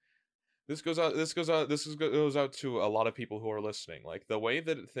this goes out to a lot of people who are listening. Like the way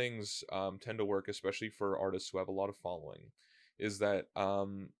that things tend to work, especially for artists who have a lot of following, is that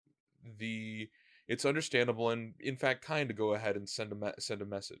it's understandable and in fact kind to go ahead and send a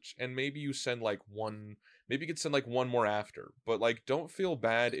message, and maybe you send like one, maybe you could send like one more after, but like don't feel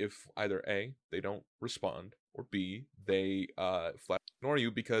bad if either A, they don't respond, or B, they flat ignore you,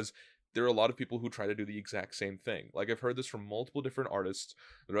 because there are a lot of people who try to do the exact same thing. Like I've heard this from multiple different artists,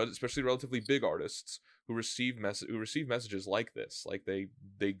 especially relatively big artists, who receive messages like this. Like they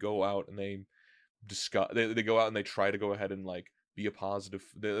go out and they discuss, they go out and they try to go ahead and like be a positive.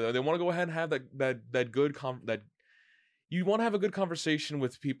 They want to go ahead and have that good that you want to have a good conversation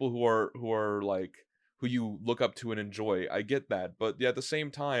with people who are like, who you look up to and enjoy. I get that, but yeah, at the same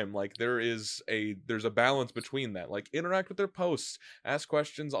time, like there's a balance between that. Like interact with their posts, ask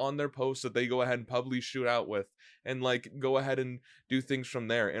questions on their posts that they go ahead and publicly shoot out with, and like go ahead and do things from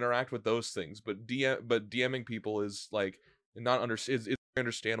there. Interact with those things, but DMing people is like it's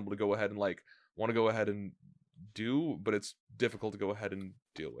understandable to go ahead and like want to go ahead and do, but it's difficult to go ahead and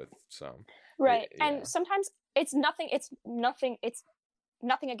deal with. So right, and sometimes it's nothing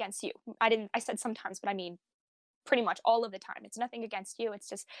against you. I said sometimes, but I mean pretty much all of the time. It's nothing against you. It's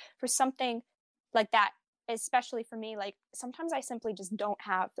just for something like that, especially for me, like sometimes I simply just don't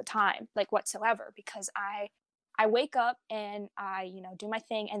have the time, like whatsoever, because I wake up and I, you know, do my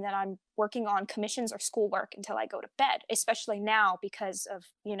thing, and then I'm working on commissions or schoolwork until I go to bed, especially now because of,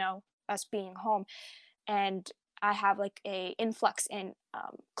 you know, us being home, and I have like a influx in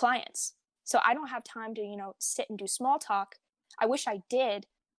clients. So I don't have time to, you know, sit and do small talk. I wish I did,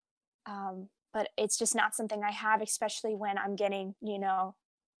 but it's just not something I have, especially when I'm getting, you know,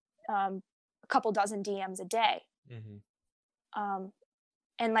 a couple dozen DMs a day.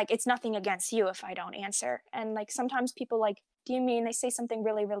 And like, it's nothing against you if I don't answer. And like, sometimes people like DM me and they say something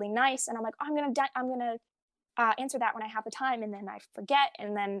really, really nice. And I'm like, oh, I'm going to answer that when I have the time. And then I forget.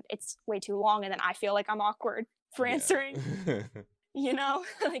 And then it's way too long. And then I feel like I'm awkward for answering, you know,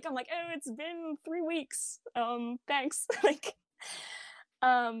 like, I'm like, oh, it's been 3 weeks. Thanks. Like,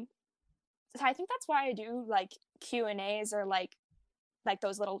 so I think that's why I do like Q&As or like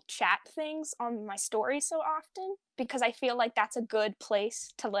those little chat things on my story so often, because I feel like that's a good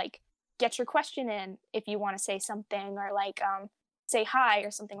place to like get your question in if you want to say something, or like say hi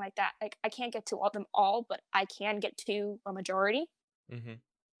or something like that. Like I can't get to all them all, but I can get to a majority.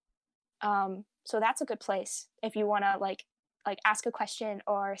 So that's a good place if you want to like ask a question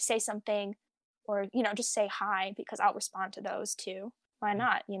or say something, or, you know, just say hi, because I'll respond to those too. Why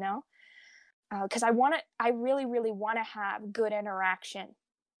not, you know? Because I really, really want to have good interaction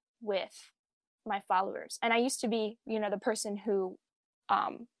with my followers. And I used to be, you know, the person who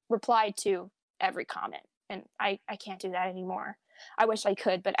replied to every comment, and I can't do that anymore. I wish I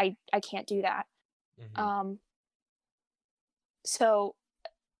could, but I can't do that. So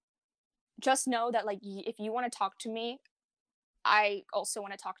just know that like, if you want to talk to me, I also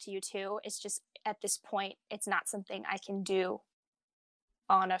want to talk to you too. It's just at this point, it's not something I can do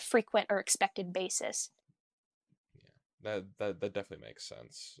on a frequent or expected basis. That definitely makes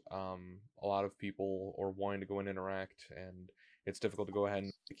sense. A lot of people are wanting to go and interact, and it's difficult to go ahead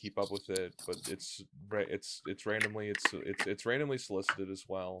and keep up with it, but it's randomly solicited as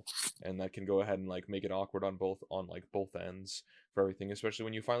well, and that can go ahead and like make it awkward on both ends for everything, especially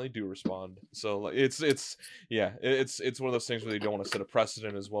when you finally do respond. So like, it's one of those things where you don't want to set a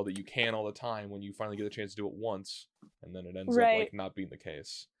precedent as well that you can all the time when you finally get the chance to do it once, and then it ends up like not being the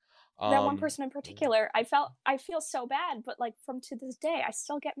case. That one person in particular, I feel so bad, but like from to this day, I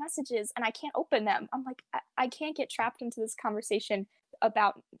still get messages and I can't open them. I'm like, I can't get trapped into this conversation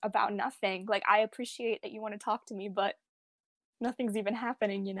about nothing. Like, I appreciate that you want to talk to me, but nothing's even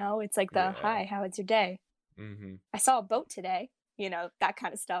happening, you know? It's like hi, how was your day? Mm-hmm. I saw a boat today, you know, that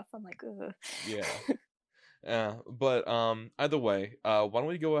kind of stuff. I'm like, ugh. Yeah. But either way, why don't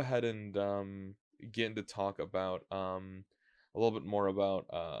we go ahead and get into talk about a little bit more about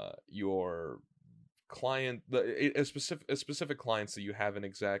your client, a specific clients that you haven't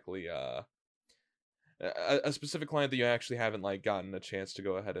exactly a specific client that you actually haven't like gotten a chance to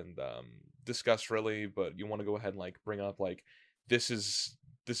go ahead and discuss really, but you want to go ahead and like bring up like this is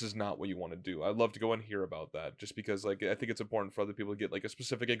not what you want to do. I'd love to go and hear about that, just because like I think it's important for other people to get like a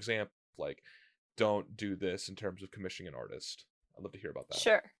specific example, like don't do this in terms of commissioning an artist. I'd love to hear about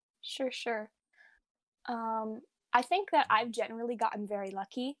that. Sure. I think that I've generally gotten very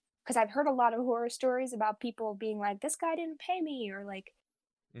lucky, because I've heard a lot of horror stories about people being like, this guy didn't pay me, or like,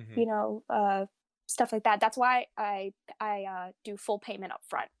 you know, stuff like that. That's why I do full payment up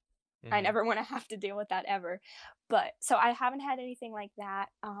front. I never want to have to deal with that ever. But so I haven't had anything like that.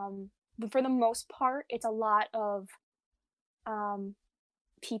 But for the most part, it's a lot of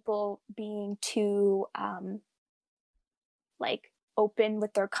people being too like open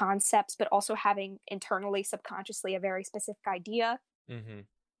with their concepts, but also having internally, subconsciously, a very specific idea. There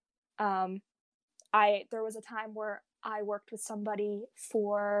was a time where I worked with somebody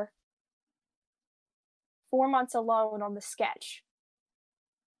for 4 months alone on the sketch,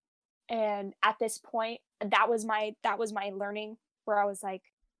 and at this point, that was my learning, where I was like,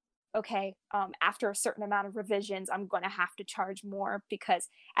 okay, after a certain amount of revisions, I'm going to have to charge more, because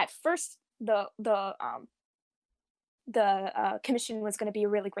at first the commission was going to be a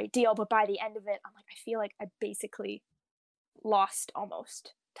really great deal, but by the end of it, I'm like, I feel like I basically lost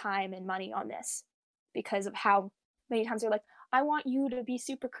almost time and money on this, because of how many times they're like, I want you to be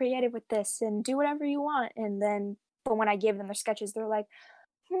super creative with this and do whatever you want, and then but when I gave them their sketches, they're like,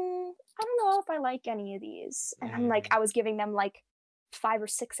 I don't know if I like any of these. And I'm like, I was giving them like 5 or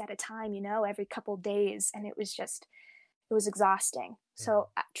 6 at a time, you know, every couple days, and it was exhausting. So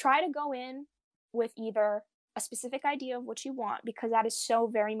try to go in with either a specific idea of what you want, because that is so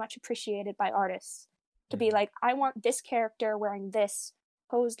very much appreciated by artists, to be like, I want this character wearing this,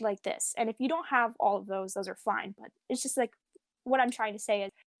 posed like this. And if you don't have all of those are fine, but it's just like, what I'm trying to say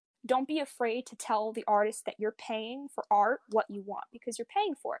is, don't be afraid to tell the artist that you're paying for art what you want, because you're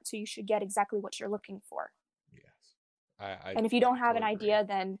paying for it, so you should get exactly what you're looking for. Yes. And if you don't have an idea,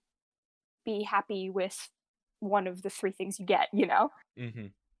 then be happy with one of the 3 things you get, you know?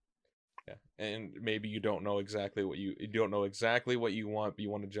 Yeah, and maybe you don't know exactly what you want, but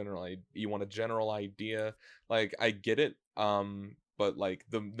you want a general idea. Like, I get it, but like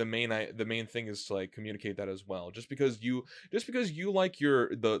the main thing is to like communicate that as well. Just because you like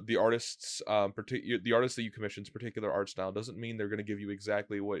the artist's the artist that you commission's particular art style doesn't mean they're going to give you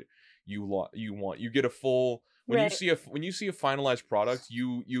exactly what you want. You get a full, when you see a finalized product,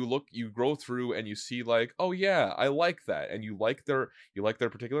 you go through and you see like, oh yeah, I like that, and you like their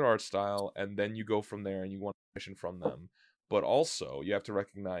particular art style, and then you go from there and you want permission from them. But also you have to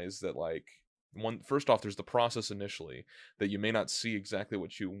recognize that, like, first off, there's the process initially that you may not see exactly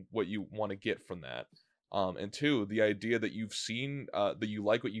what you want to get from that. And 2, the idea that you've seen, that you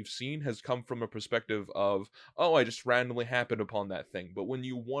like what you've seen, has come from a perspective of, oh, I just randomly happened upon that thing. But when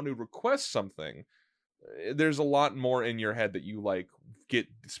you want to request something, there's a lot more in your head that you like get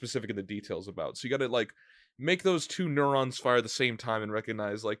specific in the details about. So you got to like make those 2 neurons fire at the same time and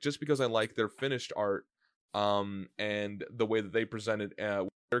recognize, like, just because I like their finished art, and the way that they presented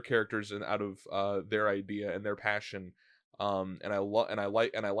their characters and out of their idea and their passion, and I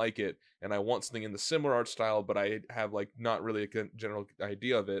like it, and I want something in the similar art style, but I have like not really a general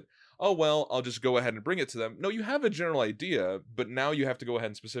idea of it. Oh well, I'll just go ahead and bring it to them. No, you have a general idea, but now you have to go ahead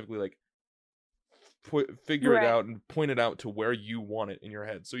and specifically like figure it out and point it out to where you want it in your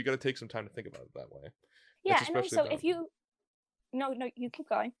head. So you got to take some time to think about it that way. Yeah, and also if you no, you keep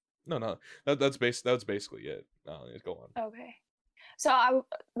going. No, that's basically it. Go on. Okay. So I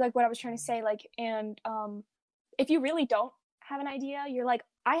like what I was trying to say, like, and if you really don't have an idea, you're like,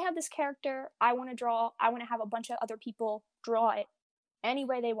 I have this character I want to draw, I want to have a bunch of other people draw it any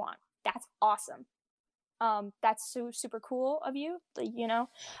way they want. That's awesome. That's super cool of you, you know.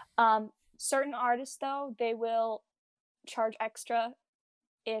 Certain artists though, they will charge extra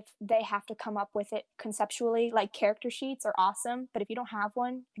if they have to come up with it conceptually. Like character sheets are awesome, but if you don't have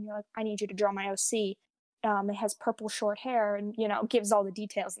one and you're like, I need you to draw my OC, it has purple short hair and gives all the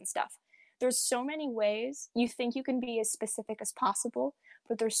details and stuff. There's so many ways. You think you can be as specific as possible,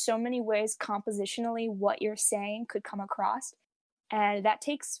 but there's so many ways compositionally what you're saying could come across, and that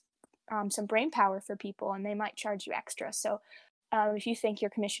takes some brain power for people, and they might charge you extra. So if you think your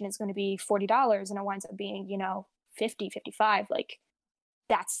commission is going to be $40 and it winds up being 50, 55, like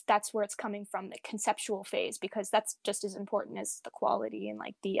that's where it's coming from, the conceptual phase, because that's just as important as the quality and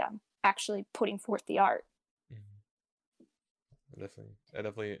like the actually putting forth the art. That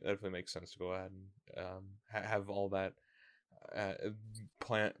definitely makes sense to go ahead and have all that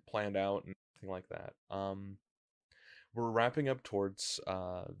planned out and everything like that. We're wrapping up towards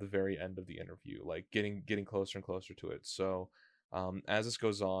the very end of the interview, like getting closer and closer to it. So as this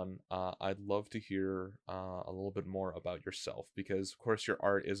goes on, I'd love to hear a little bit more about yourself, because of course your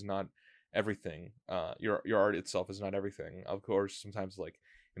art is not everything. Your art itself is not everything. Of course, sometimes like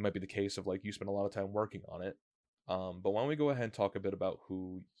it might be the case of like you spend a lot of time working on it. But why don't we go ahead and talk a bit about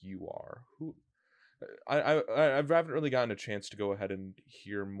who you are? I haven't really gotten a chance to go ahead and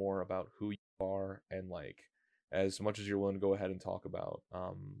hear more about who you are, and like as much as you're willing to go ahead and talk about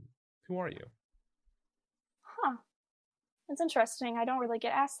who are you? Huh. That's interesting. I don't really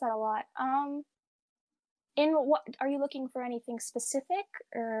get asked that a lot. In what are you looking for, anything specific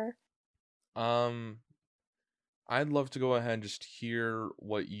or? I'd love to go ahead and just hear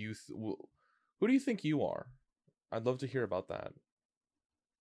what you who do you think you are? I'd love to hear about that.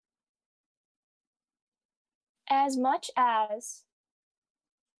 As much as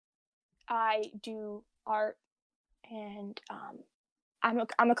I do art and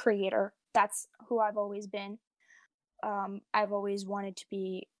I'm a creator, that's who I've always been. I've always wanted to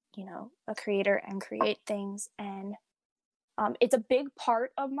be, a creator and create things, and it's a big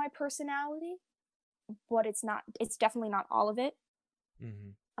part of my personality, but it's definitely not all of it.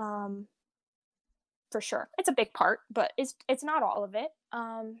 Mm-hmm. For sure, it's a big part, but it's not all of it.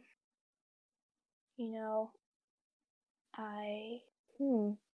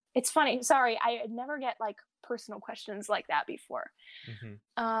 It's funny. Sorry, I never get like personal questions like that before.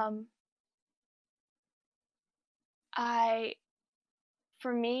 Mm-hmm.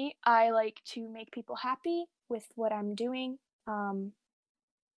 For me, I like to make people happy with what I'm doing. And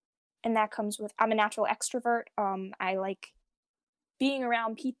that comes with, I'm a natural extrovert. I like being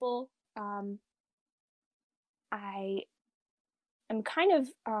around people. I am kind of,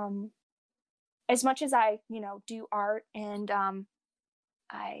 as much as I, do art and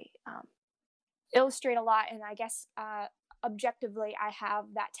I illustrate a lot, and I guess objectively I have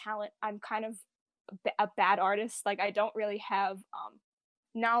that talent. I'm kind of a bad artist. Like I don't really have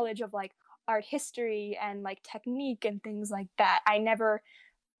knowledge of like art history and like technique and things like that. I never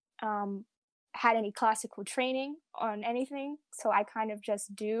had any classical training on anything, so I kind of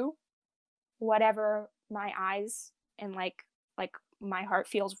just do whatever my eyes and like my heart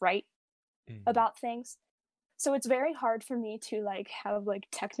feels right about things. So it's very hard for me to like have like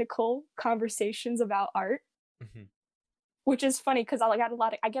technical conversations about art, which is funny because I get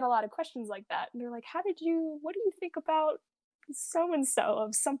a lot of questions like that, and they're like, what do you think about so and so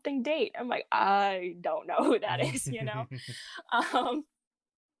of something date? I'm like, I don't know who that is,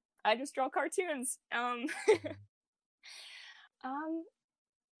 I just draw cartoons.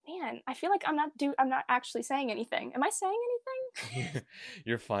 Man, I feel like I'm not actually saying anything. Am I saying anything?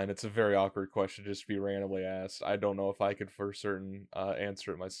 You're fine. It's a very awkward question just to be randomly asked. I don't know if I could for certain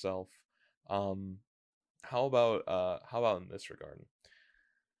answer it myself. How about in this regard?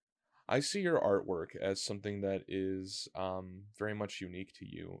 I see your artwork as something that is very much unique to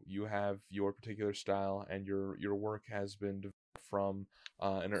you. You have your particular style, and your work has been developed from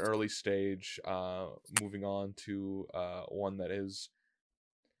an early stage, moving on to one that is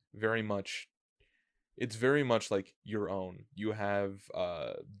very much like your own. You have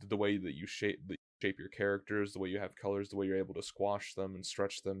the way that you shape your characters, the way you have colors, the way you're able to squash them and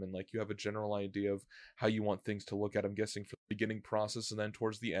stretch them, and like you have a general idea of how you want things to look at. I'm guessing for the beginning process and then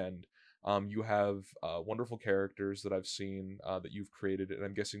towards the end. You have wonderful characters that I've seen that you've created, and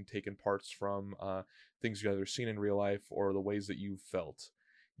I'm guessing taken parts from things you've either seen in real life or the ways that you've felt.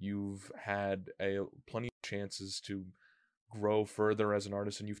 You've had plenty of chances to grow further as an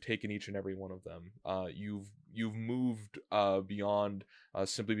artist, and you've taken each and every one of them. You've moved beyond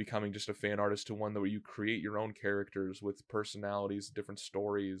simply becoming just a fan artist to one where you create your own characters with personalities, different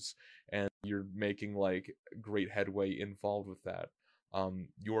stories, and you're making like great headway involved with that.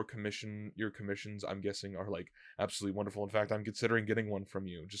 Your commissions, I'm guessing, are like absolutely wonderful. In fact, I'm considering getting one from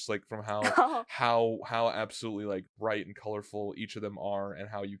you, just like from how absolutely like bright and colorful each of them are, and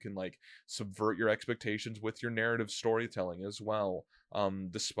how you can like subvert your expectations with your narrative storytelling as well.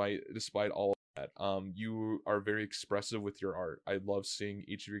 Despite all of that, you are very expressive with your art. I love seeing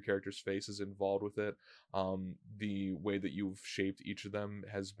each of your characters' faces involved with it. The way that you've shaped each of them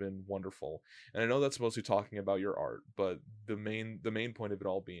has been wonderful. And I know that's mostly talking about your art, but the main point of it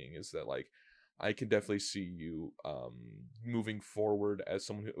all being is that like I can definitely see you moving forward as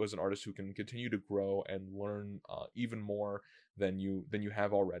someone who was an artist who can continue to grow and learn even more than you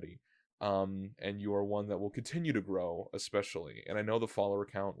have already. And you are one that will continue to grow, especially. And I know the follower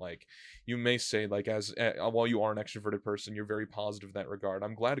count, like, you may say, like, while you are an extroverted person, you're very positive in that regard.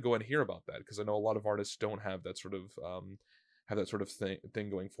 I'm glad to go and hear about that, because I know a lot of artists don't have that sort of thing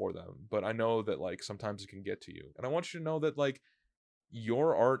going for them. But I know that, like, sometimes it can get to you. And I want you to know that, like,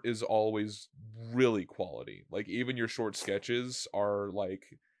 your art is always really quality. Like, even your short sketches are,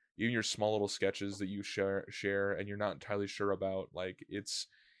 like, even your small little sketches that you share and you're not entirely sure about, like, it's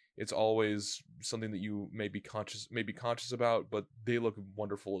always something that you may be conscious about, but they look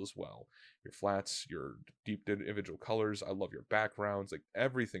wonderful as well. Your flats, your deep individual colors, I love your backgrounds, like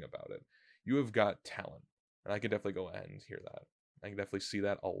everything about it. You have got talent, and I can definitely go ahead and hear that. I can definitely see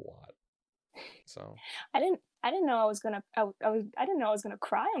that a lot. So I didn't know I was gonna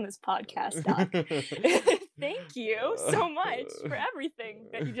cry on this podcast, Doc. Thank you so much for everything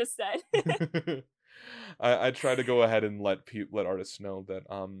that you just said. I try to go ahead and let artists know that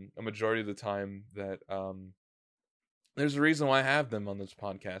a majority of the time that there's a reason why I have them on this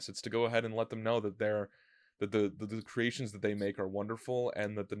podcast. It's to go ahead and let them know that the creations that they make are wonderful,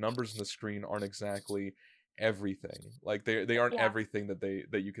 and that the numbers on the screen aren't exactly everything. Like they aren't everything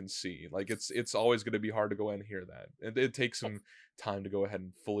that you can see. Like it's always going to be hard to go ahead and hear that. It takes some time to go ahead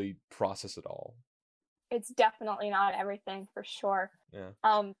and fully process it all. It's definitely not everything, for sure. Yeah.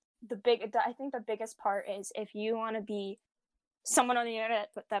 I think the biggest part is, if you want to be someone on the internet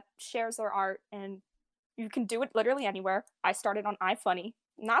that shares their art, and you can do it literally anywhere. I started on iFunny,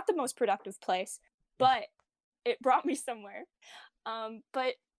 not the most productive place, but it brought me somewhere.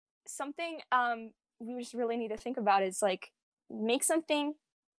 But something we just really need to think about is, like, make something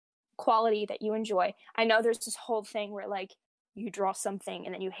quality that you enjoy. I know there's this whole thing where, like, you draw something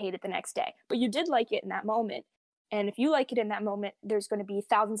and then you hate it the next day, but you did like it in that moment. And if you like it in that moment, there's going to be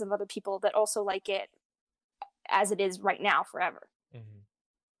thousands of other people that also like it as it is right now, forever. Mm-hmm.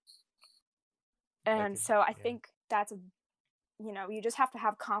 And so I think that's, you just have to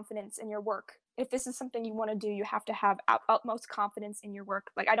have confidence in your work. If this is something you want to do, you have to have utmost confidence in your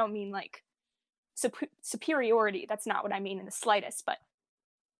work. Like, I don't mean like superiority. That's not what I mean in the slightest, but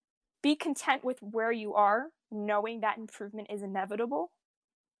be content with where you are, knowing that improvement is inevitable,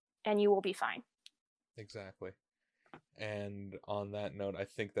 and you will be fine. Exactly. And on that note, I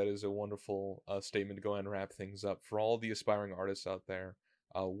think that is a wonderful statement to go and wrap things up. For all the aspiring artists out there,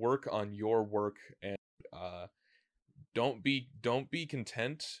 work on your work, and don't be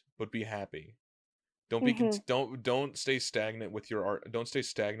content, but be happy. Don't be don't stay stagnant with your art. Don't stay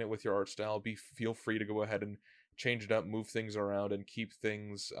stagnant with your art style. Feel free to go ahead and change it up, move things around, and keep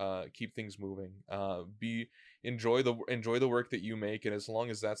things moving. Enjoy the work that you make, and as long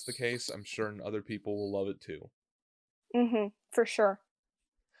as that's the case, I'm sure other people will love it too. For sure.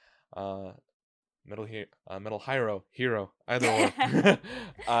 Metal Hero, either or.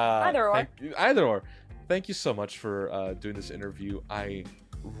 Either or. Thank you so much for doing this interview. I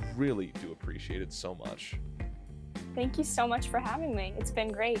really do appreciate it so much. Thank you so much for having me. It's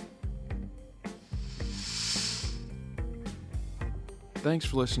been great. Thanks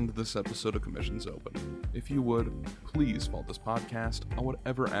for listening to this episode of Commissions Open. If you would, please follow this podcast on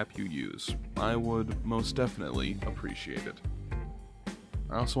whatever app you use. I would most definitely appreciate it.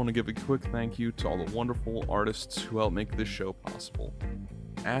 I also want to give a quick thank you to all the wonderful artists who help make this show possible.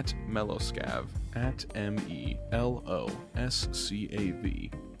 At Mellowscav, at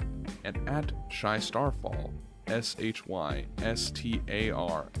MELOSCAV, and at Shy Starfall,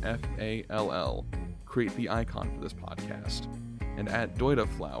 SHYSTARFALL, create the icon for this podcast. And at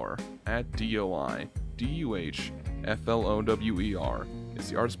Doidaflower, at DOIDUHFLOWER, is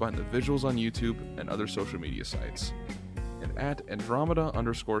the artist behind the visuals on YouTube and other social media sites. And at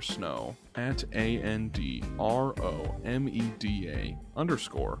Andromeda_Snow, at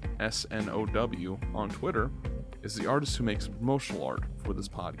ANDROMEDA_SNOW on Twitter, is the artist who makes promotional art for this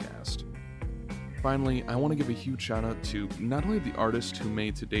podcast. Finally, I want to give a huge shout out to not only the artist who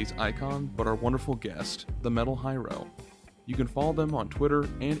made today's icon, but our wonderful guest, the Metal Hyro. You can follow them on Twitter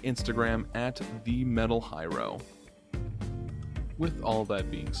and Instagram at TheMetalHyro. With all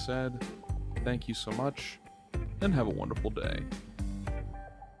that being said, thank you so much, and have a wonderful day.